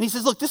 And he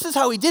says, look, this is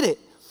how he did it.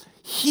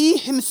 He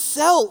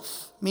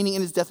himself, meaning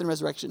in his death and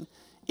resurrection,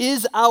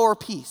 is our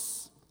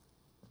peace,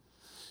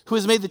 who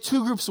has made the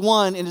 2 groups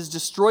one and has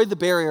destroyed the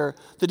barrier,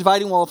 the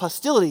dividing wall of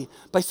hostility,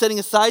 by setting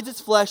aside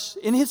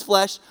in his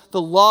flesh,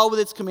 the law with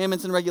its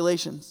commandments and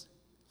regulations.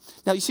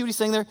 Now, you see what he's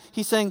saying there?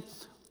 He's saying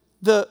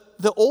the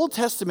Old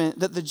Testament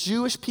that the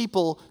Jewish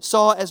people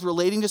saw as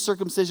relating to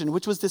circumcision,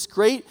 which was this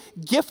great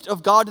gift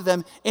of God to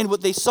them, and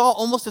what they saw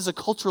almost as a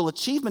cultural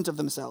achievement of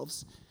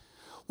themselves,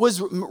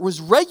 was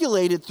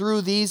regulated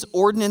through these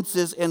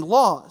ordinances and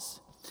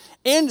laws.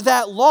 And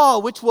that law,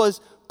 which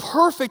was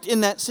perfect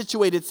in that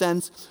situated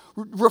sense,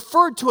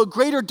 referred to a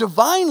greater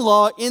divine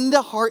law in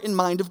the heart and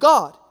mind of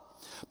God.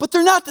 But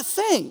they're not the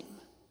same,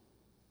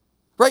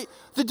 right?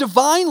 The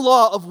divine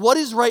law of what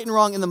is right and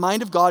wrong in the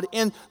mind of God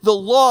and the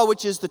law,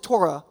 which is the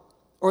Torah,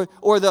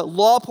 or the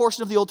law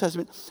portion of the Old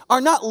Testament,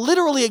 are not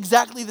literally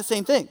exactly the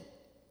same thing,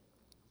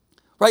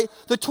 right?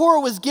 The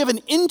Torah was given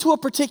into a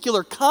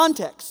particular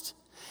context,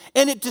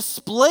 and it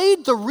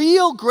displayed the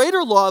real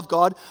greater law of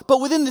God, but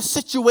within the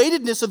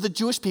situatedness of the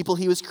Jewish people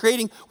he was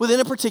creating within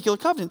a particular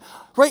covenant,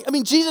 right? I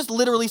mean, Jesus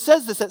literally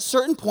says this at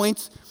certain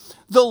points.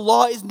 The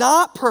law is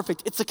not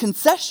perfect. It's a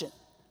concession,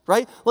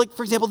 right? Like,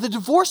 for example, the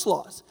divorce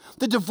laws.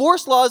 The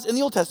divorce laws in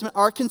the Old Testament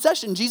are a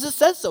concession. Jesus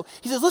says so.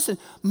 He says, listen,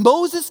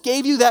 Moses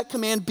gave you that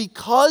command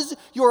because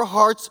your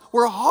hearts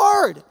were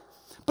hard.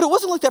 But it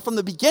wasn't like that from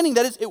the beginning.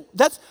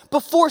 That's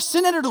before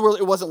sin entered the world,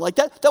 it wasn't like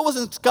that. That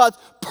wasn't God's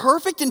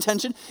perfect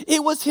intention.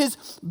 It was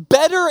his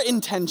better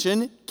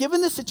intention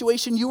given the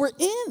situation you were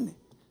in,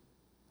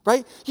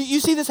 right? You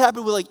see this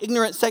happen with like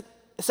ignorant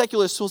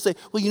secularists who will say,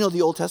 well,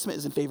 the Old Testament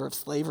is in favor of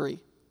slavery.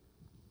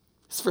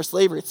 It's for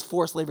slavery. It's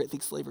for slavery. I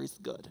think slavery is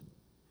good.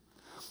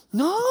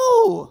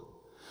 No.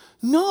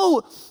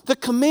 The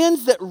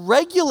commands that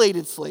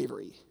regulated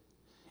slavery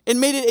and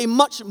made it a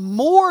much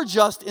more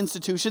just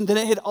institution than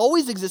it had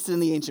always existed in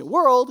the ancient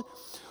world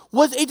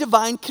was a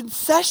divine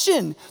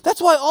concession.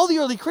 That's why all the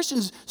early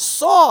Christians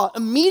saw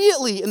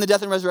immediately in the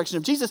death and resurrection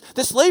of Jesus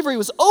that slavery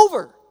was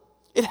over.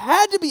 It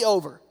had to be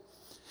over.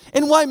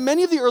 And why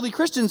many of the early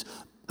Christians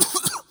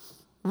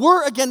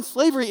were against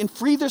slavery and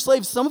freed their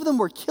slaves. Some of them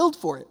were killed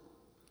for it.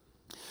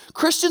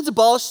 Christians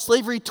abolished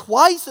slavery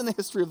twice in the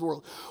history of the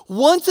world.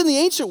 Once in the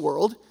ancient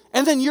world,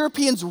 and then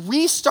Europeans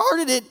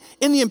restarted it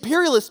in the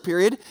imperialist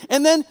period,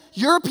 and then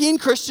European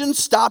Christians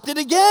stopped it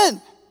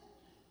again.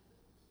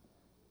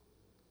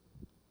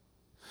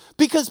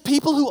 Because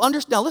people who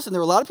understand, now listen,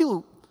 there were a lot of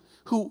people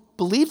who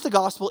believed the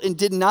gospel and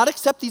did not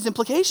accept these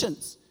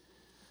implications.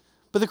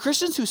 But the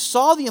Christians who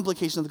saw the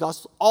implication of the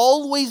gospel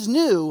always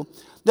knew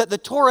that the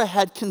Torah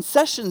had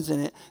concessions in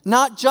it,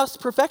 not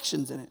just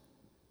perfections in it.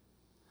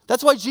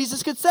 That's why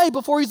Jesus could say,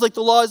 before he's like,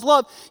 the law is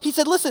love, he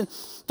said, listen,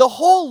 the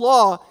whole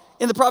law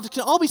and the prophets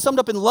can all be summed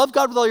up in love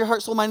God with all your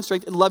heart, soul, mind, and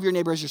strength, and love your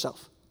neighbor as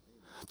yourself.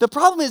 The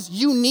problem is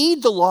you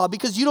need the law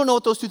because you don't know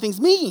what those two things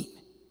mean.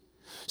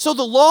 So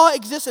the law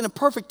exists in a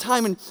perfect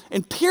time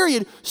and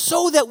period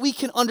so that we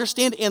can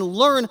understand and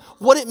learn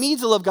what it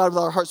means to love God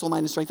with our heart, soul,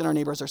 mind, and strength, and our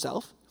neighbor as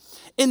ourselves.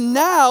 And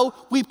now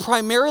we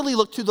primarily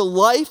look to the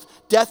life,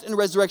 death, and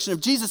resurrection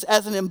of Jesus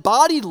as an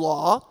embodied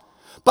law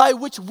by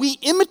which we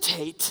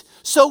imitate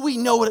so we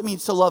know what it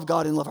means to love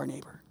God and love our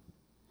neighbor.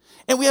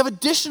 And we have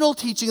additional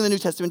teaching in the New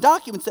Testament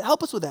documents that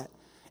help us with that.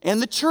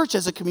 And the church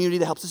as a community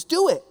that helps us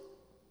do it.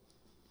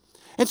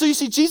 And so you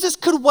see, Jesus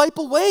could wipe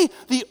away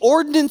the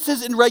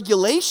ordinances and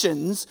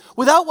regulations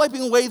without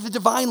wiping away the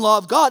divine law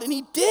of God, and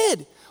he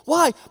did.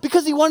 Why?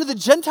 Because he wanted the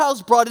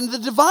Gentiles brought into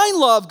the divine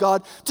law of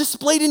God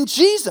displayed in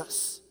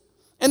Jesus.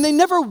 And they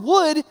never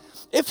would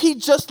if he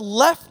just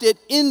left it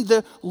in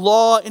the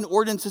law and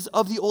ordinances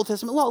of the Old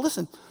Testament law.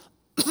 Listen,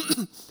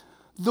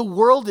 the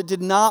world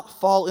did not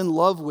fall in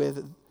love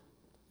with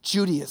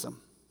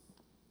Judaism.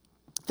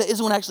 That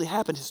isn't what actually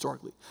happened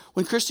historically.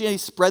 When Christianity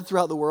spread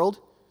throughout the world,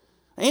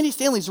 Andy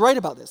Stanley's right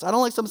about this. I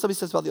don't like something he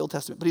says about the Old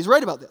Testament, but he's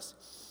right about this.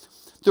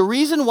 The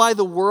reason why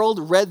the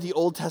world read the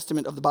Old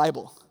Testament of the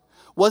Bible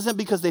wasn't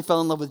because they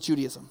fell in love with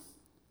Judaism.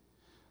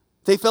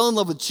 They fell in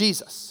love with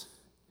Jesus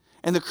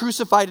and the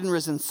crucified and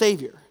risen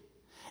Savior.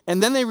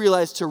 And then they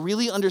realized to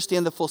really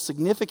understand the full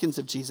significance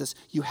of Jesus,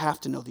 you have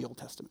to know the Old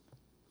Testament.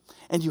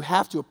 And you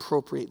have to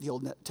appropriate the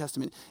Old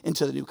Testament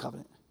into the New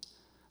Covenant.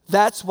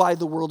 That's why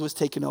the world was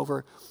taken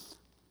over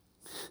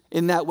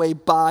in that way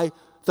by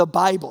the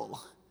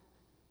Bible.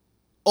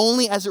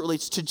 Only as it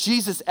relates to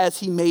Jesus as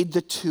he made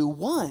the two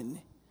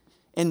one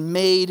and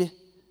made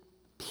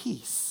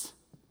peace.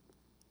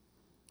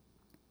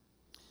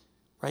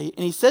 Right?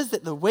 And he says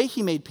that the way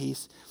he made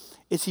peace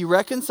is he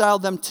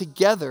reconciled them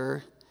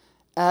together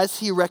as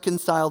he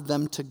reconciled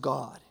them to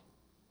God.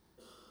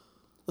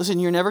 Listen,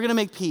 you're never going to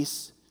make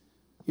peace.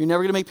 You're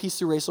never going to make peace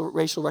through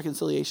racial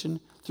reconciliation,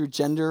 through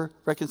gender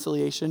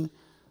reconciliation,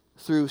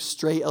 through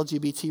straight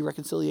LGBT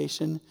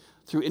reconciliation,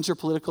 through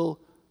interpolitical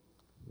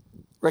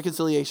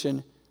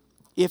reconciliation,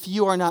 if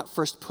you are not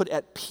first put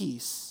at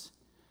peace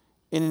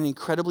in an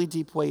incredibly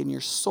deep way in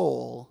your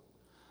soul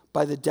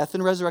by the death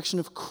and resurrection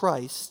of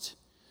Christ,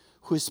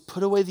 who has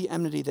put away the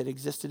enmity that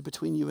existed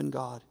between you and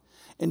God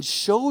and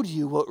showed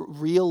you what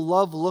real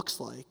love looks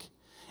like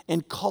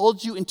and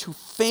called you into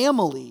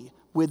family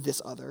with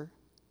this other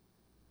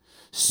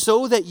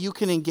so that you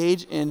can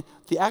engage in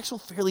the actual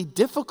fairly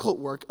difficult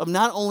work of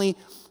not only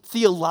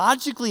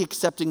theologically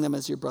accepting them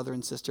as your brother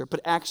and sister, but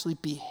actually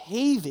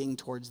behaving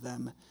towards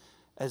them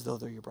as though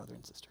they're your brother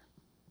and sister.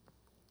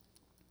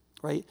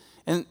 Right?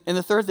 And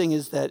the third thing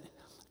is that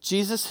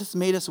Jesus has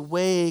made us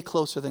way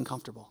closer than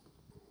comfortable.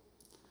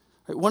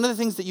 Right? One of the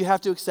things that you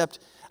have to accept,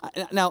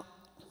 now,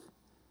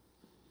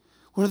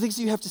 one of the things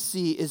that you have to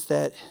see is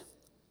that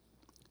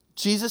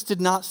Jesus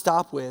did not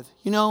stop with,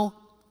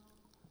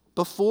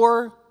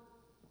 before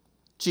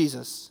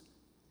Jesus,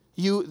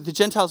 the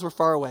Gentiles were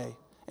far away,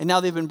 and now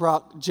they've been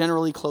brought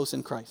generally close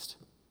in Christ.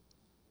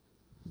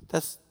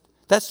 That's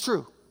That's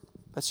true.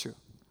 That's true.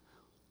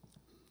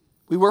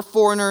 We were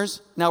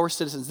foreigners, now we're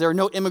citizens. There are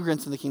no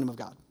immigrants in the kingdom of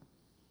God.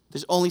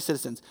 There's only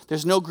citizens.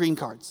 There's no green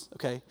cards,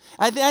 okay?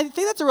 I think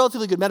that's a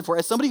relatively good metaphor.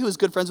 As somebody who is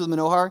good friends with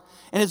Manohar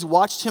and has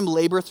watched him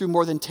labor through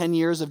more than 10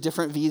 years of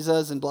different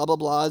visas and blah, blah,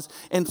 blahs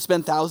and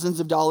spend thousands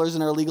of dollars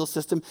in our legal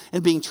system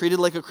and being treated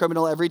like a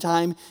criminal every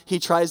time he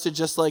tries to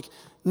just like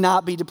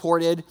not be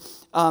deported,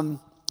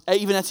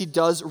 even as he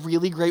does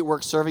really great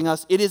work serving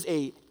us, it is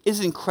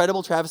an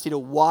incredible travesty to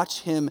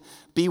watch him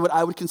be what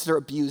I would consider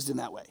abused in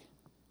that way,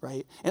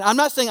 right? And I'm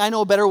not saying I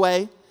know a better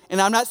way,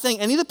 and I'm not saying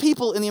any of the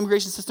people in the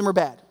immigration system are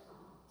bad.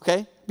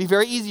 Okay? It'd be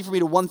very easy for me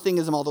to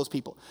one-thingism all those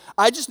people.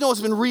 I just know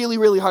it's been really,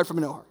 really hard for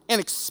Manohar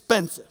and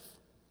expensive,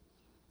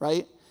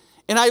 right?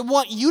 And I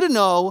want you to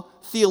know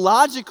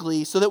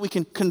theologically so that we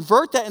can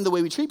convert that in the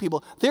way we treat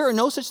people. There are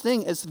no such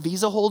thing as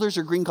visa holders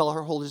or green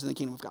card holders in the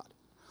kingdom of God.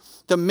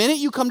 The minute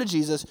you come to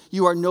Jesus,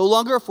 you are no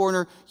longer a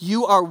foreigner.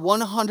 You are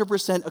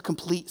 100% a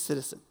complete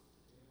citizen,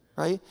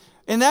 right?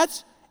 And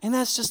that's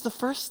just the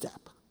first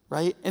step,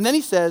 right? And then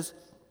he says,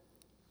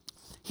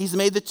 he's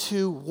made the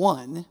two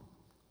one.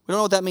 We don't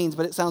know what that means,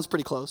 but it sounds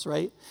pretty close,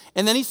 right?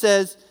 And then he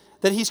says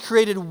that he's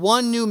created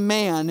one new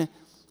man.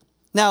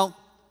 Now,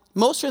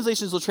 most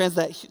translations will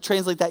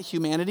translate that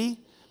humanity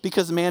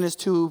because man is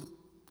too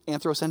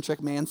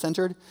anthrocentric,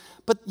 man-centered.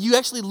 But you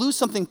actually lose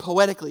something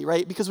poetically,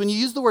 right? Because when you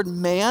use the word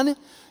man,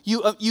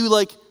 you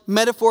like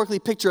metaphorically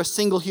picture a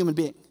single human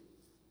being,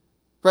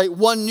 right?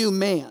 One new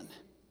man.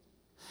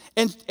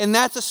 And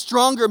that's a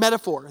stronger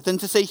metaphor than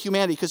to say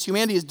humanity, because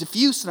humanity is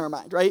diffuse in our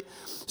mind, right?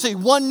 Say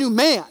one new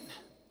man.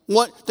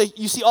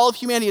 You see all of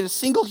humanity in a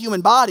single human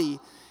body,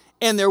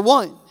 and they're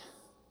one.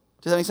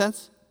 Does that make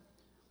sense?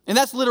 And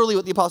that's literally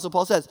what the Apostle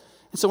Paul says.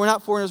 And so we're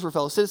not foreigners, we're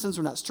fellow citizens,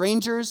 we're not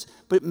strangers,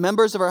 but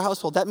members of our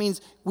household. That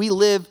means we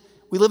live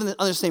under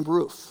the same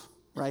roof,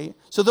 right?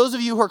 So those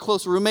of you who are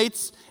close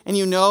roommates, and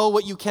you know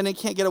what you can and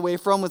can't get away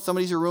from when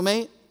somebody's your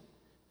roommate,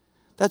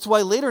 that's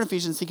why later in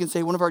Ephesians he can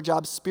say one of our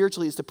jobs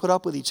spiritually is to put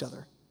up with each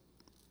other.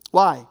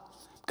 Why?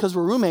 Because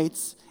we're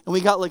roommates, and we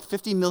got like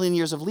 50 million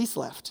years of lease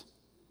left.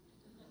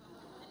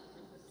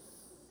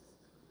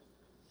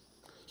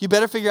 You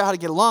better figure out how to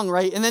get along,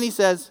 right? And then he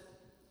says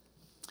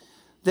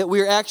that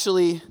we're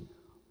actually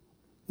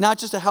not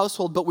just a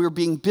household, but we're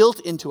being built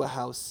into a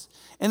house.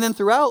 And then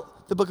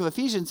throughout the book of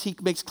Ephesians, he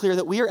makes clear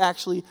that we are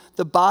actually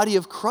the body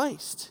of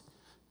Christ.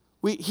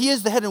 He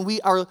is the head, and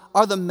we are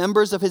the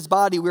members of his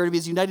body. We are to be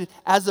as united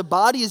as the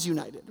body is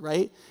united,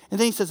 right? And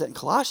then he says that in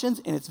Colossians,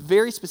 and it's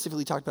very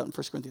specifically talked about in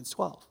 1 Corinthians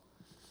 12.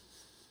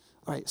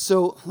 All right,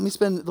 so let me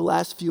spend the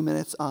last few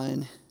minutes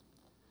on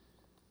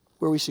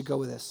where we should go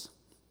with this.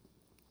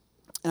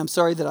 And I'm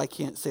sorry that I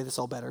can't say this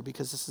all better,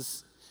 because this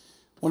is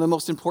one of the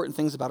most important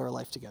things about our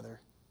life together.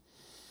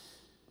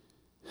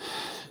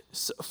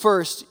 So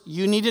first,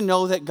 you need to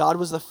know that God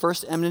was the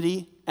first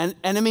enemy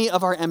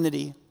of our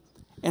enmity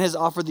and has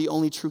offered the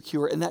only true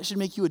cure, and that should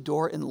make you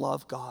adore and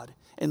love God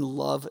and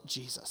love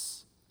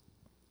Jesus.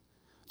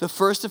 The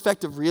first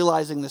effect of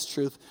realizing this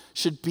truth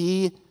should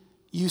be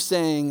you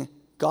saying,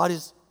 God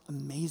is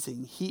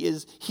amazing. He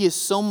is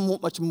so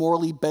much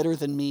morally better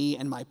than me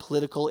and my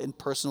political and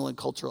personal and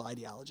cultural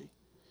ideology.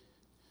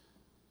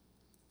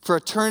 For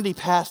eternity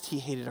past, he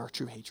hated our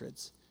true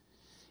hatreds.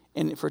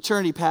 And for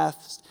eternity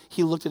past,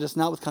 he looked at us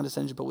not with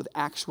condescension, but with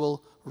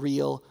actual,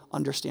 real,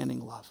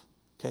 understanding love.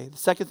 Okay? The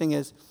second thing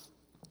is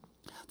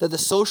that the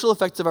social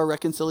effects of our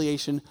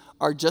reconciliation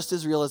are just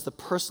as real as the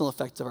personal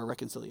effects of our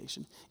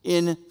reconciliation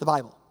in the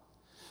Bible.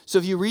 So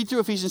if you read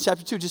through Ephesians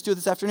chapter 2, just do it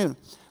this afternoon.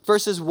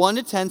 Verses 1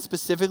 to 10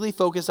 specifically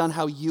focus on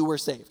how you were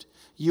saved.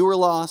 You were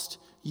lost.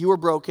 You were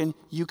broken.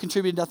 You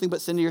contributed nothing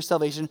but sin to your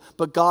salvation.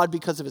 But God,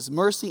 because of his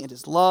mercy and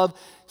his love,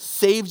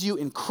 saved you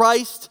in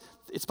Christ.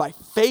 It's by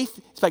faith.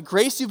 It's by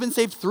grace you've been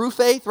saved through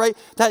faith, right?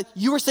 That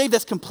you were saved,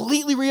 that's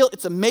completely real.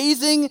 It's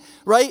amazing,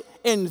 right?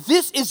 And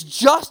this is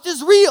just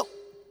as real.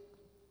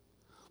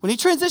 When he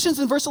transitions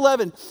in verse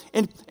 11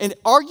 and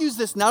argues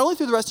this not only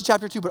through the rest of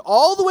chapter 2, but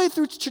all the way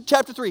through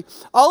chapter 3,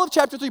 all of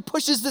chapter 3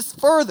 pushes this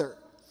further.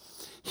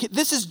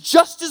 This is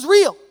just as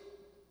real,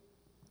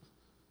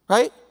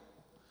 right?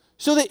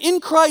 So that in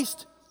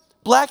Christ,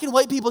 black and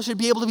white people should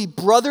be able to be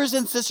brothers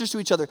and sisters to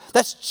each other.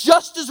 That's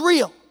just as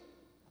real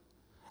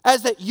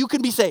as that you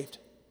can be saved.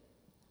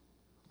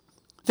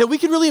 That we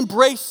can really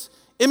embrace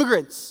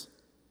immigrants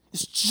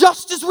is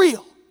just as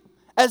real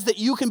as that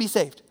you can be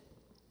saved.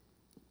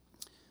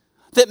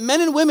 That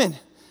men and women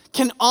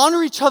can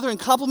honor each other in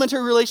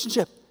complementary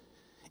relationship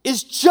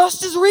is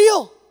just as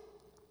real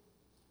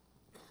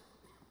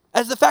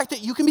as the fact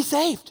that you can be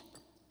saved.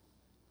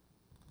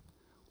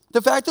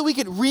 The fact that we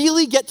could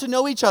really get to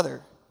know each other.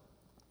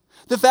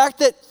 The fact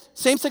that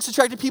same-sex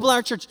attracted people in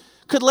our church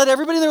could let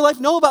everybody in their life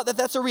know about that.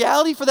 That's a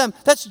reality for them.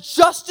 That's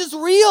just as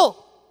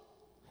real.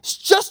 It's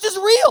just as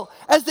real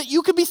as that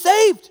you could be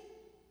saved.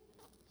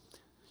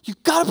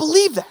 You've got to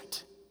believe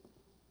that.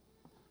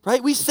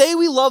 Right? We say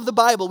we love the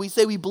Bible. We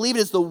say we believe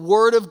it is the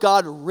Word of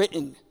God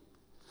written.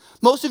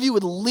 Most of you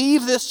would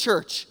leave this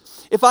church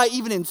if I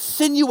even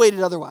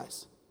insinuated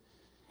otherwise.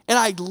 And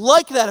I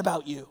like that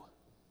about you.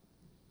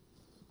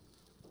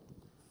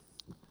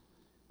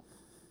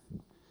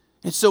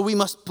 And so we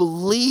must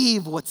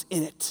believe what's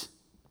in it,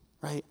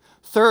 right?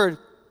 Third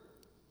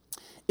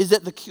is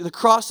that the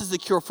cross is the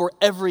cure for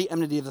every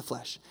enmity of the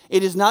flesh.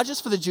 It is not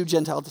just for the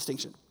Jew-Gentile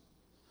distinction,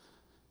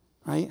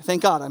 right?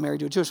 Thank God I'm married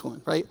to a Jewish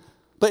woman, right?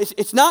 But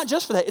it's not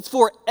just for that. It's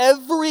for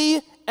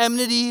every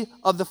enmity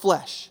of the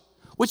flesh,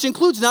 which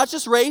includes not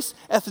just race,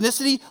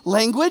 ethnicity,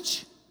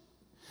 language.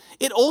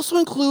 It also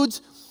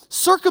includes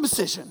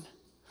circumcision,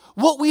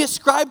 what we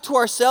ascribe to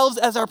ourselves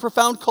as our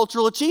profound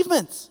cultural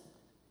achievements.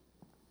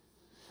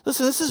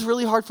 Listen, this is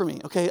really hard for me,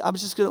 okay? I'm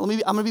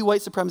gonna be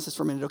white supremacist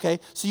for a minute, okay?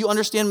 So you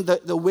understand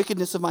the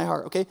wickedness of my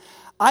heart, okay?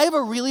 I have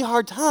a really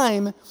hard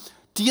time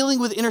dealing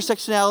with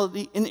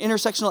intersectionality and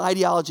intersectional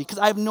ideology because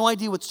I have no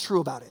idea what's true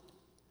about it.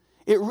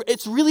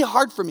 It's really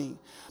hard for me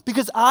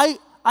because I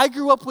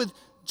grew up with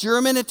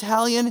German,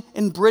 Italian,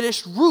 and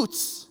British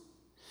roots.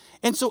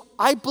 And so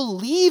I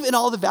believe in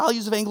all the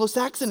values of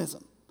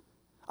Anglo-Saxonism.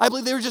 I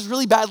believe they were just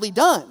really badly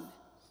done.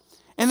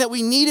 And that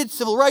we needed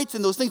civil rights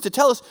and those things to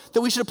tell us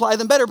that we should apply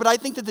them better. But I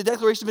think that the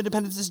Declaration of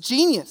Independence is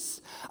genius.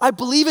 I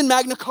believe in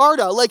Magna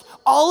Carta. Like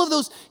all of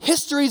those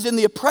histories and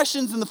the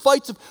oppressions and the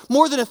fights of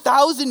more than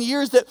 1,000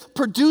 years that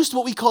produced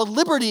what we call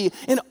liberty.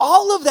 And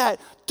all of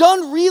that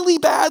done really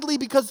badly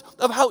because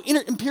of how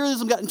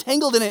imperialism got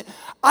entangled in it.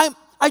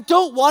 I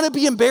don't want to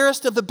be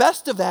embarrassed of the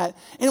best of that.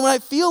 And when I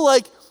feel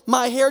like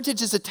my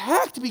heritage is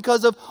attacked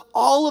because of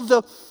all of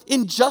the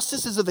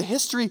injustices of the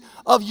history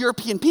of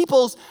European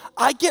peoples,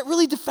 I get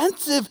really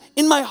defensive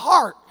in my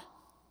heart.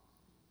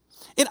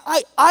 And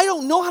I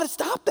don't know how to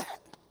stop that.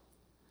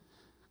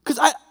 Because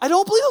I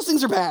don't believe those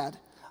things are bad.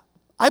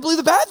 I believe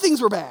the bad things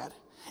were bad.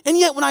 And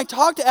yet when I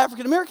talk to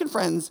African American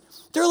friends,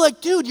 they're like,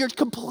 dude, you're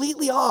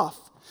completely off.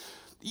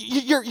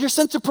 Your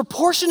sense of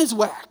proportion is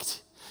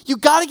whacked. You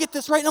got to get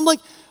this right. And I'm like,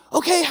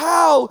 okay,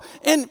 how?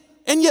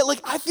 And yet, like,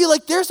 I feel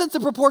like their sense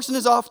of proportion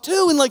is off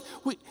too. And like,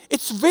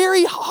 it's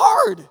very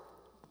hard.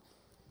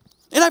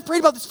 And I've prayed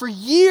about this for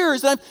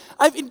years. And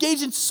I've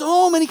engaged in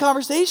so many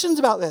conversations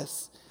about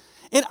this.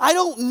 And I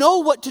don't know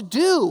what to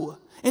do.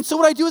 And so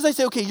what I do is I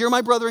say, okay, you're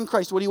my brother in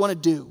Christ. What do you want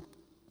to do?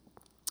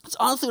 It's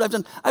honestly what I've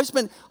done. I've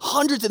spent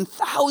hundreds and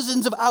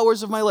thousands of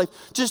hours of my life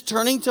just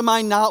turning to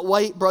my not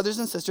white brothers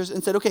and sisters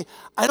and said, okay,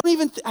 I don't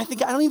even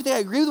think I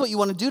agree with what you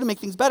want to do to make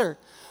things better.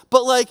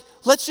 But like,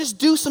 let's just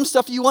do some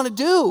stuff you want to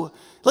do.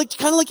 Like,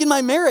 kind of like in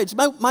my marriage.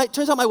 It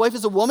turns out my wife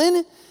is a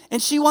woman,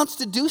 and she wants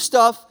to do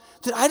stuff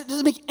that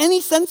doesn't make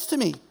any sense to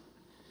me.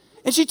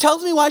 And she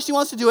tells me why she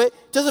wants to do it.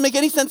 Doesn't make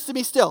any sense to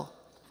me still.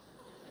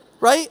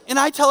 Right? And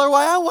I tell her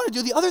why I want to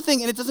do the other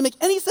thing, and it doesn't make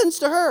any sense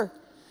to her.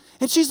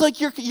 And she's like,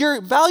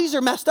 your values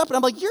are messed up. And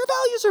I'm like, your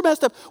values are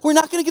messed up. We're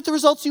not going to get the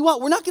results you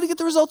want. We're not going to get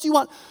the results you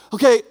want.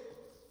 Okay,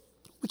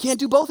 we can't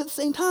do both at the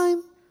same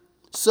time.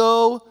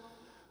 So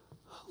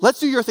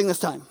let's do your thing this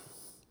time.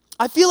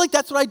 I feel like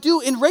that's what I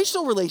do in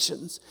racial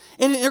relations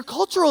and in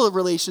intercultural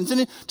relations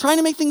and in trying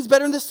to make things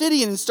better in the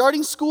city and in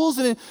starting schools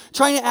and in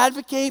trying to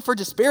advocate for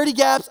disparity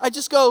gaps. I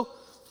just go,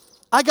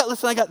 I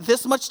got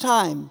this much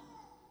time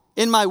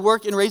in my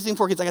work in raising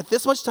 4 kids. I got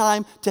this much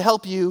time to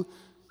help you.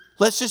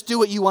 Let's just do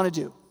what you want to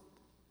do.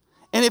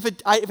 And if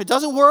it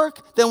doesn't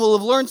work, then we'll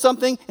have learned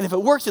something. And if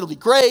it works, it'll be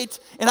great.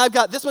 And I've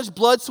got this much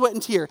blood, sweat,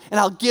 and tear. And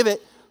I'll give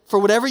it for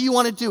whatever you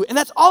want to do. And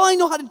that's all I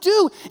know how to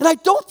do. And I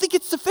don't think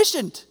it's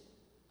sufficient.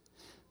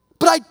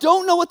 But I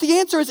don't know what the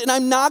answer is, and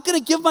I'm not going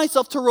to give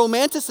myself to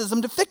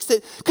romanticism to fix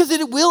it because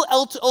it will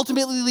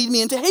ultimately lead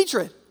me into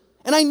hatred.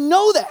 And I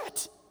know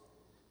that.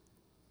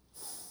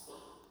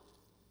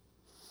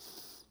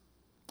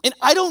 And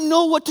I don't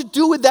know what to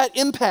do with that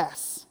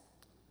impasse.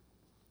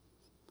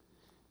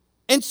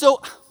 And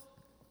so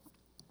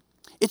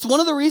it's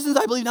one of the reasons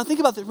I believe. Now think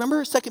about this.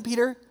 Remember 2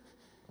 Peter?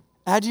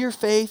 Add to your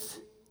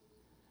faith,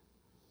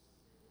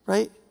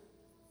 right?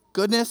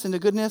 Goodness into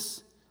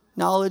goodness.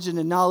 Knowledge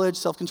into knowledge,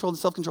 self-control to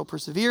self-control,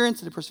 perseverance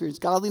into perseverance,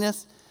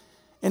 godliness.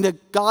 Into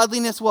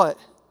godliness what?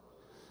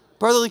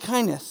 Brotherly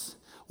kindness.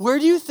 Where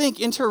do you think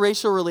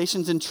interracial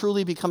relations and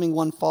truly becoming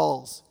one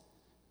falls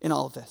in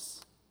all of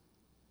this?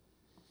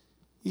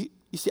 You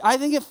see, I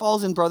think it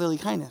falls in brotherly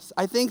kindness.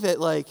 I think that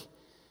like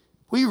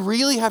we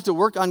really have to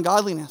work on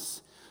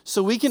godliness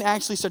so we can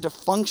actually start to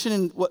function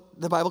in what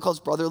the Bible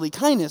calls brotherly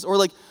kindness, or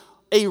like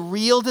a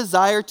real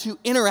desire to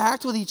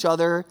interact with each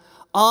other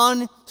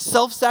on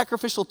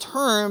self-sacrificial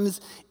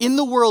terms in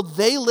the world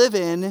they live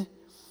in,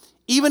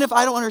 even if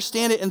I don't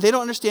understand it and they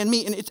don't understand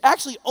me. And it's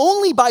actually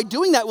only by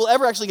doing that we'll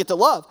ever actually get to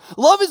love.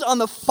 Love is on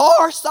the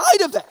far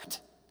side of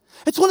that.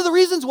 It's one of the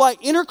reasons why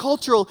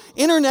intercultural,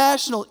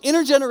 international,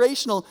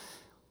 intergenerational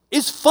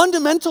is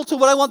fundamental to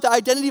what I want the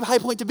identity of High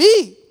Point to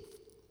be.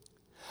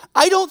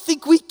 I don't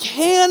think we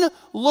can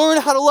learn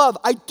how to love.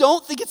 I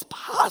don't think it's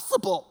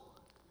possible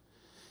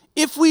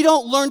if we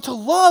don't learn to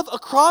love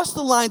across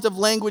the lines of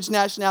language,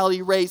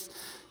 nationality, race,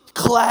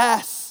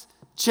 class,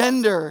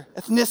 gender,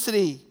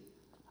 ethnicity.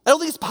 I don't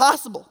think it's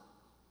possible.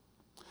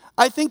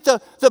 I think the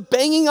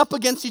banging up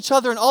against each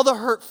other and all the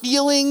hurt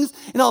feelings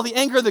and all the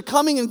anger, the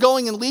coming and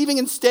going and leaving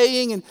and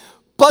staying and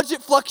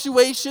budget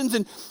fluctuations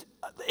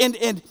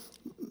and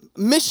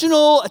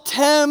missional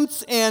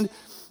attempts and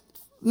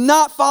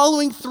not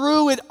following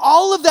through, and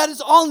all of that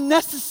is all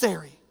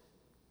necessary.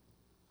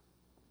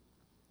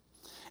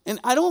 And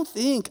I don't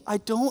think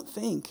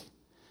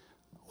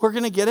we're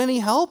going to get any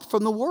help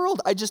from the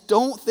world. I just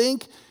don't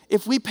think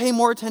if we pay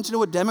more attention to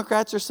what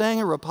Democrats are saying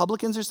or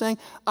Republicans are saying,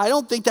 I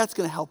don't think that's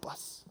going to help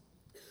us.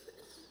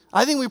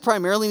 I think we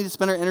primarily need to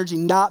spend our energy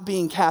not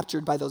being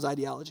captured by those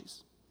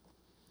ideologies.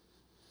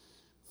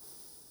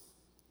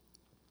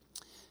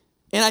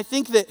 And I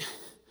think that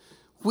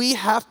we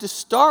have to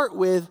start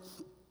with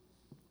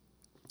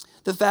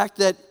the fact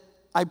that,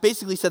 I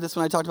basically said this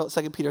when I talked about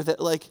 2 Peter,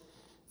 that like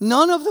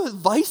none of the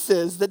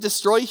vices that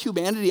destroy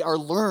humanity are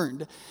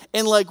learned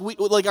and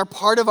are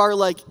part of our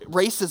like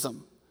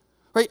racism.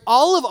 Right?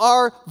 All of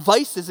our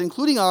vices,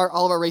 including all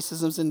of our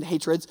racisms and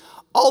hatreds,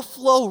 all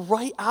flow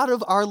right out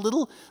of our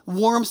little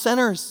warm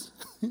centers.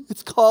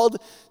 It's called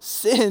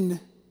sin.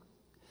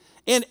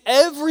 And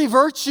every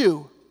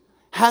virtue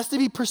has to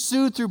be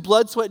pursued through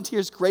blood, sweat, and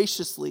tears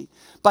graciously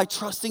by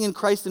trusting in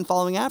Christ and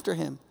following after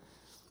him.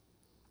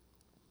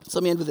 So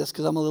let me end with this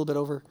because I'm a little bit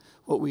over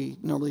what we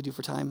normally do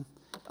for time.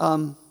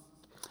 The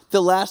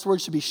last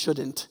word should be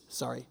shouldn't.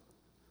 Sorry.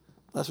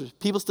 Last word.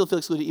 People still feel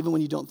excluded even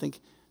when you don't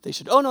think they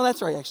should. Oh, no,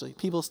 that's right, actually.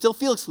 People still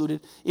feel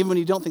excluded even when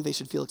you don't think they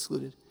should feel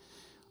excluded.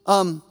 One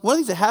of the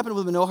things that happened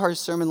with Manohar's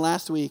sermon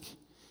last week,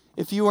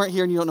 if you weren't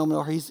here and you don't know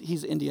Manohar,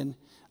 he's Indian,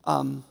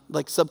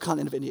 like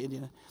subcontinent of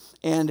India.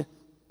 And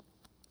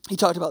he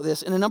talked about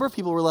this, and a number of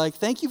people were like,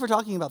 thank you for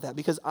talking about that,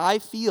 because I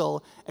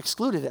feel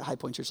excluded at High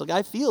Point Church. Like,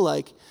 I feel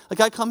like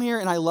I come here,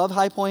 and I love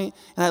High Point,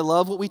 and I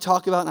love what we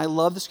talk about, and I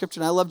love the scripture,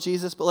 and I love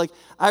Jesus, but, like,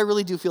 I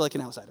really do feel like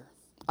an outsider.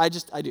 I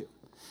do.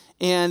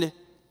 And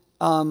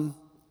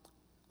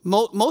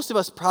most of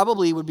us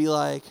probably would be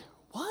like,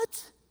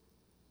 what?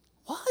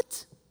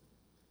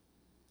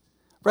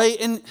 Right?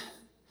 And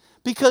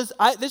because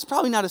there's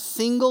probably not a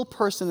single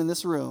person in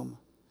this room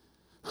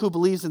who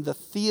believes in the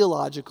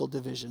theological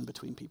division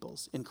between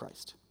peoples in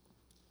Christ.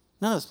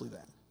 None of us believe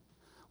that.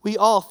 We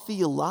all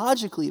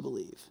theologically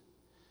believe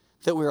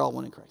that we're all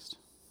one in Christ.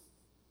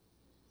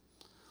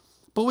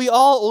 But we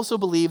all also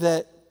believe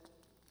that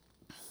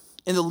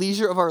in the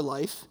leisure of our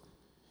life,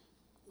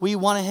 we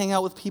want to hang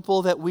out with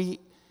people that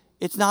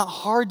it's not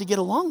hard to get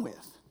along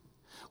with.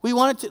 We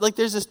want to, like,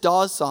 there's this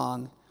Dawes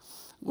song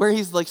where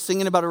he's like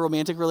singing about a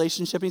romantic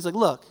relationship, and he's like,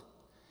 look,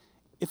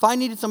 if I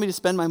needed somebody to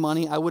spend my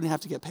money, I wouldn't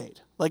have to get paid.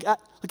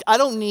 I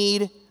don't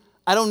need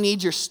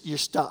your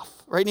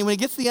stuff, right? And when he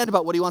gets to the end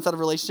about what he wants out of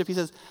a relationship, he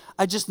says,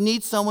 I just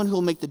need someone who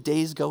will make the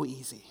days go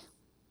easy,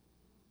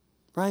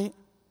 right?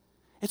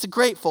 It's a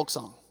great folk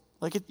song.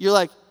 You're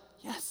like,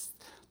 yes,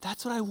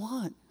 that's what I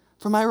want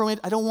for my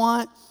romantic. I don't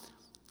want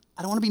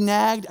to be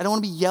nagged. I don't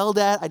want to be yelled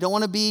at. I don't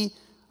want them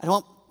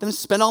to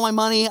spend all my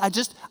money.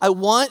 I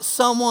want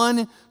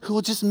someone who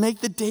will just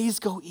make the days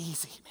go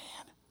easy,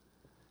 man.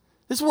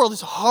 This world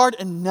is hard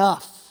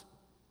enough,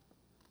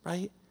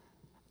 right?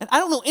 And I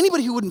don't know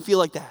anybody who wouldn't feel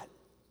like that,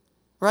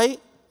 right?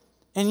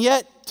 And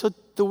yet,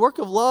 the work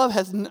of love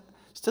just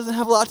doesn't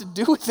have a lot to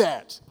do with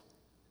that.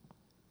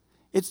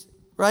 It's,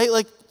 right?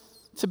 Like,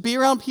 to be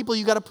around people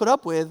you got to put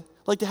up with,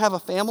 like to have a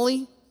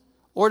family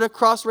or to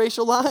cross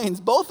racial lines,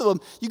 both of them.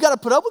 You got to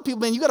put up with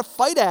people, man. You got to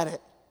fight at it.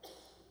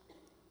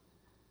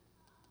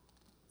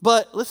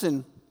 But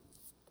listen,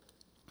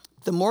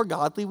 the more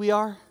godly we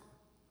are,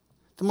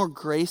 the more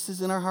grace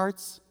is in our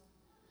hearts,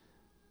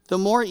 the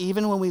more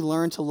even when we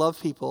learn to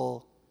love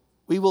people,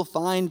 we will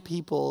find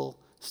people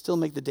still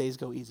make the days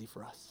go easy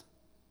for us.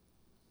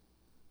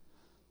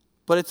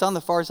 But it's on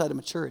the far side of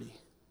maturity.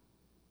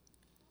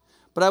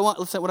 But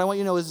what I want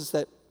you to know is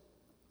that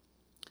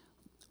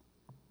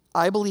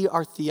I believe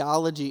our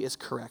theology is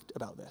correct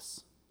about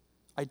this.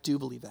 I do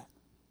believe that.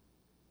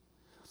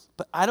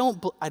 But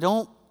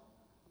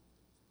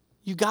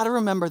you got to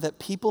remember that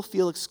people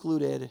feel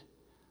excluded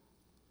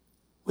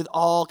with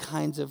all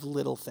kinds of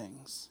little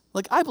things.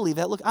 Like, I believe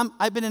that. Look,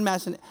 I've been in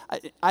Madison.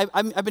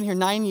 I've been here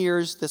 9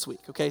 years this week,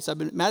 okay? So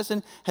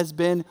Madison has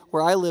been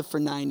where I live for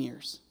 9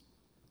 years.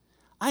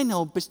 I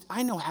know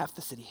half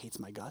the city hates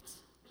my guts.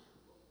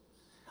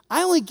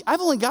 I've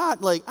only got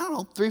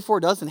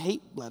 3-4 dozen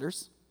hate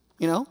letters,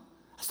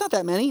 That's not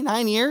that many,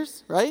 9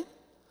 years, right?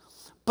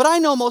 But I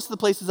know most of the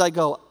places I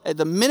go,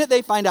 the minute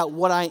they find out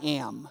what I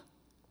am,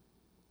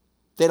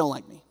 they don't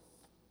like me.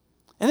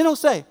 And they don't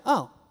say,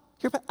 I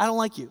don't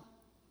like you.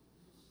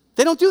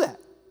 They don't do that.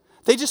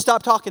 They just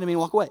stop talking to me and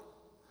walk away.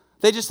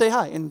 They just say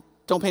hi and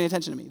don't pay any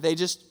attention to me.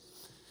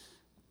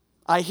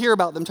 I hear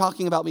about them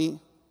talking about me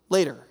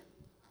later.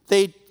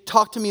 They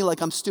talk to me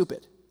like I'm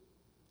stupid,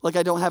 like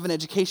I don't have an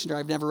education or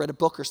I've never read a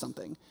book or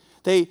something.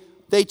 They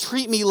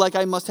treat me like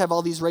I must have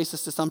all these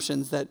racist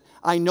assumptions that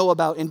I know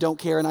about and don't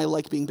care and I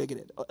like being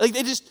bigoted. Like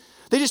they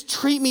just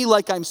treat me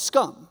like I'm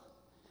scum.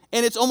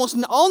 And it's almost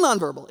all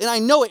nonverbal. And I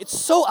know it. It's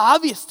so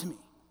obvious to me.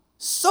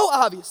 So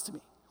obvious to me.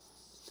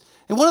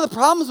 And one of the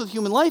problems with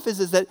human life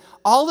is that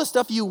all the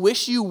stuff you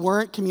wish you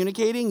weren't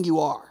communicating, you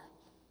are.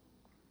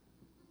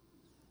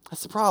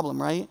 That's the problem,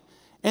 right?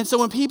 And so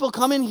when people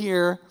come in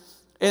here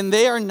and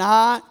they are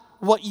not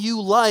what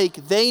you like,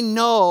 they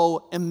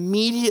know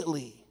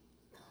immediately.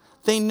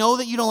 They know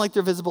that you don't like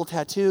their visible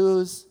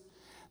tattoos.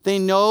 They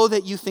know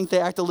that you think they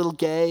act a little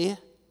gay,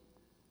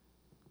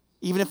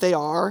 even if they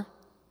are.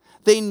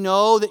 They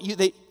know that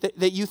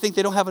you think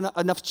they don't have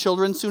enough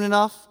children soon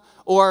enough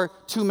or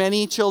too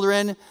many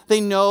children.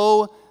 They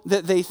know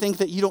that they think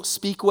that you don't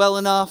speak well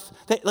enough.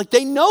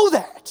 They know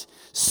that.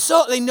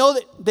 So they know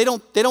that they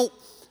don't,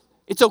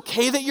 it's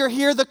okay that you're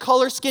here, the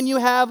color skin you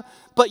have,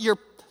 but you're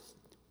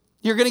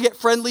going to get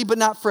friendly but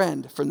not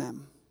friend from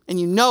them. And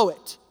you know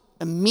it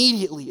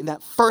immediately in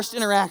that first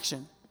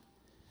interaction.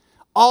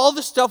 All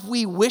the stuff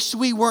we wish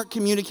we weren't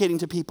communicating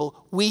to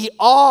people, we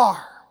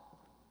are.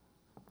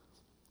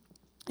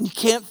 And you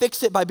can't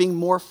fix it by being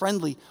more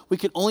friendly. We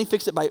can only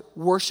fix it by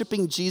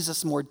worshiping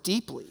Jesus more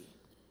deeply.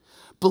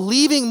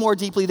 Believing more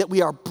deeply that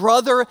we are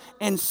brother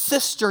and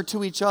sister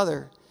to each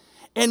other.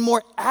 And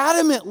more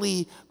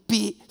adamantly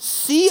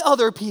see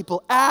other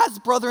people as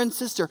brother and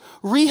sister.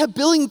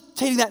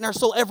 Rehabilitating that in our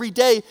soul every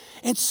day.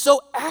 And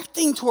so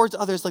acting towards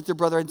others like their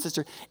brother and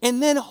sister.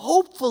 And then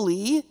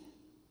hopefully,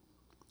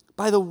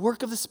 by the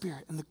work of the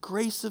Spirit and the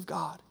grace of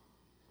God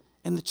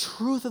and the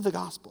truth of the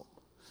gospel,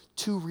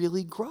 to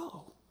really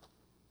grow.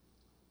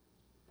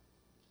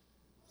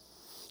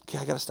 Okay,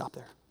 I got to stop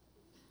there.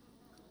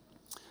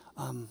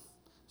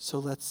 So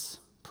let's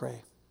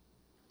pray.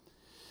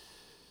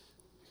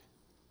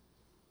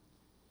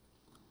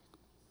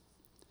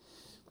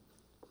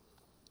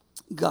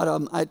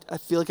 God, I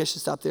feel like I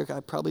should stop there.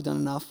 I've probably done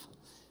enough.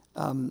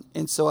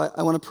 And so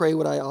I want to pray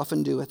what I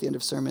often do at the end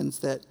of sermons,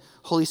 that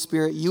Holy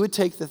Spirit, you would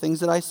take the things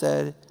that I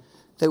said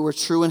that were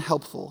true and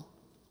helpful,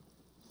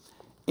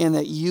 and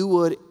that you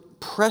would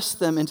press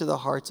them into the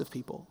hearts of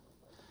people.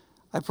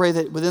 I pray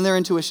that within their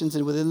intuitions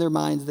and within their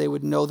minds, they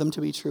would know them to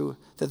be true,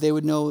 that they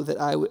would know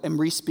that I am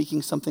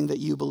re-speaking something that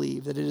you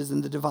believe, that it is in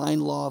the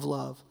divine law of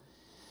love.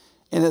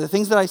 And that the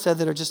things that I said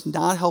that are just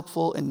not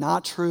helpful and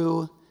not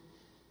true,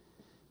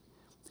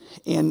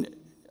 and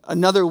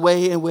another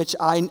way in which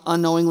I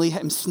unknowingly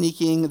am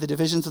sneaking the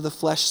divisions of the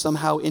flesh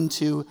somehow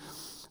into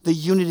the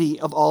unity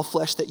of all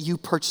flesh that you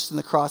purchased in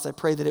the cross, I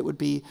pray that it would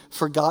be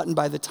forgotten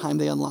by the time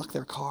they unlock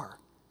their car.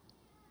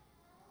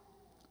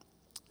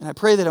 And I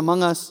pray that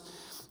among us,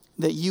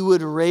 that you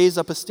would raise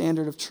up a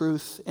standard of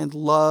truth and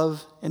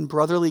love and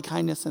brotherly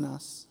kindness in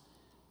us.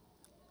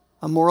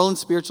 A moral and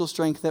spiritual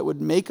strength that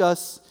would make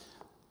us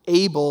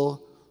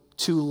able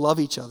to love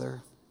each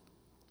other.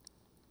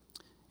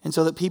 And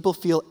so that people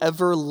feel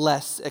ever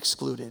less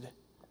excluded,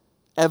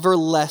 ever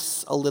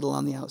less a little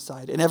on the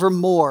outside, and ever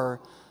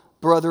more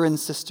brother and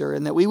sister.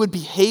 And that we would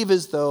behave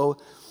as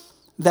though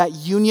that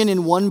union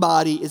in one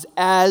body is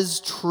as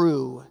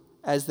true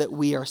as that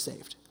we are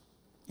saved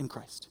in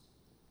Christ.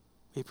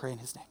 We pray in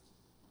his name.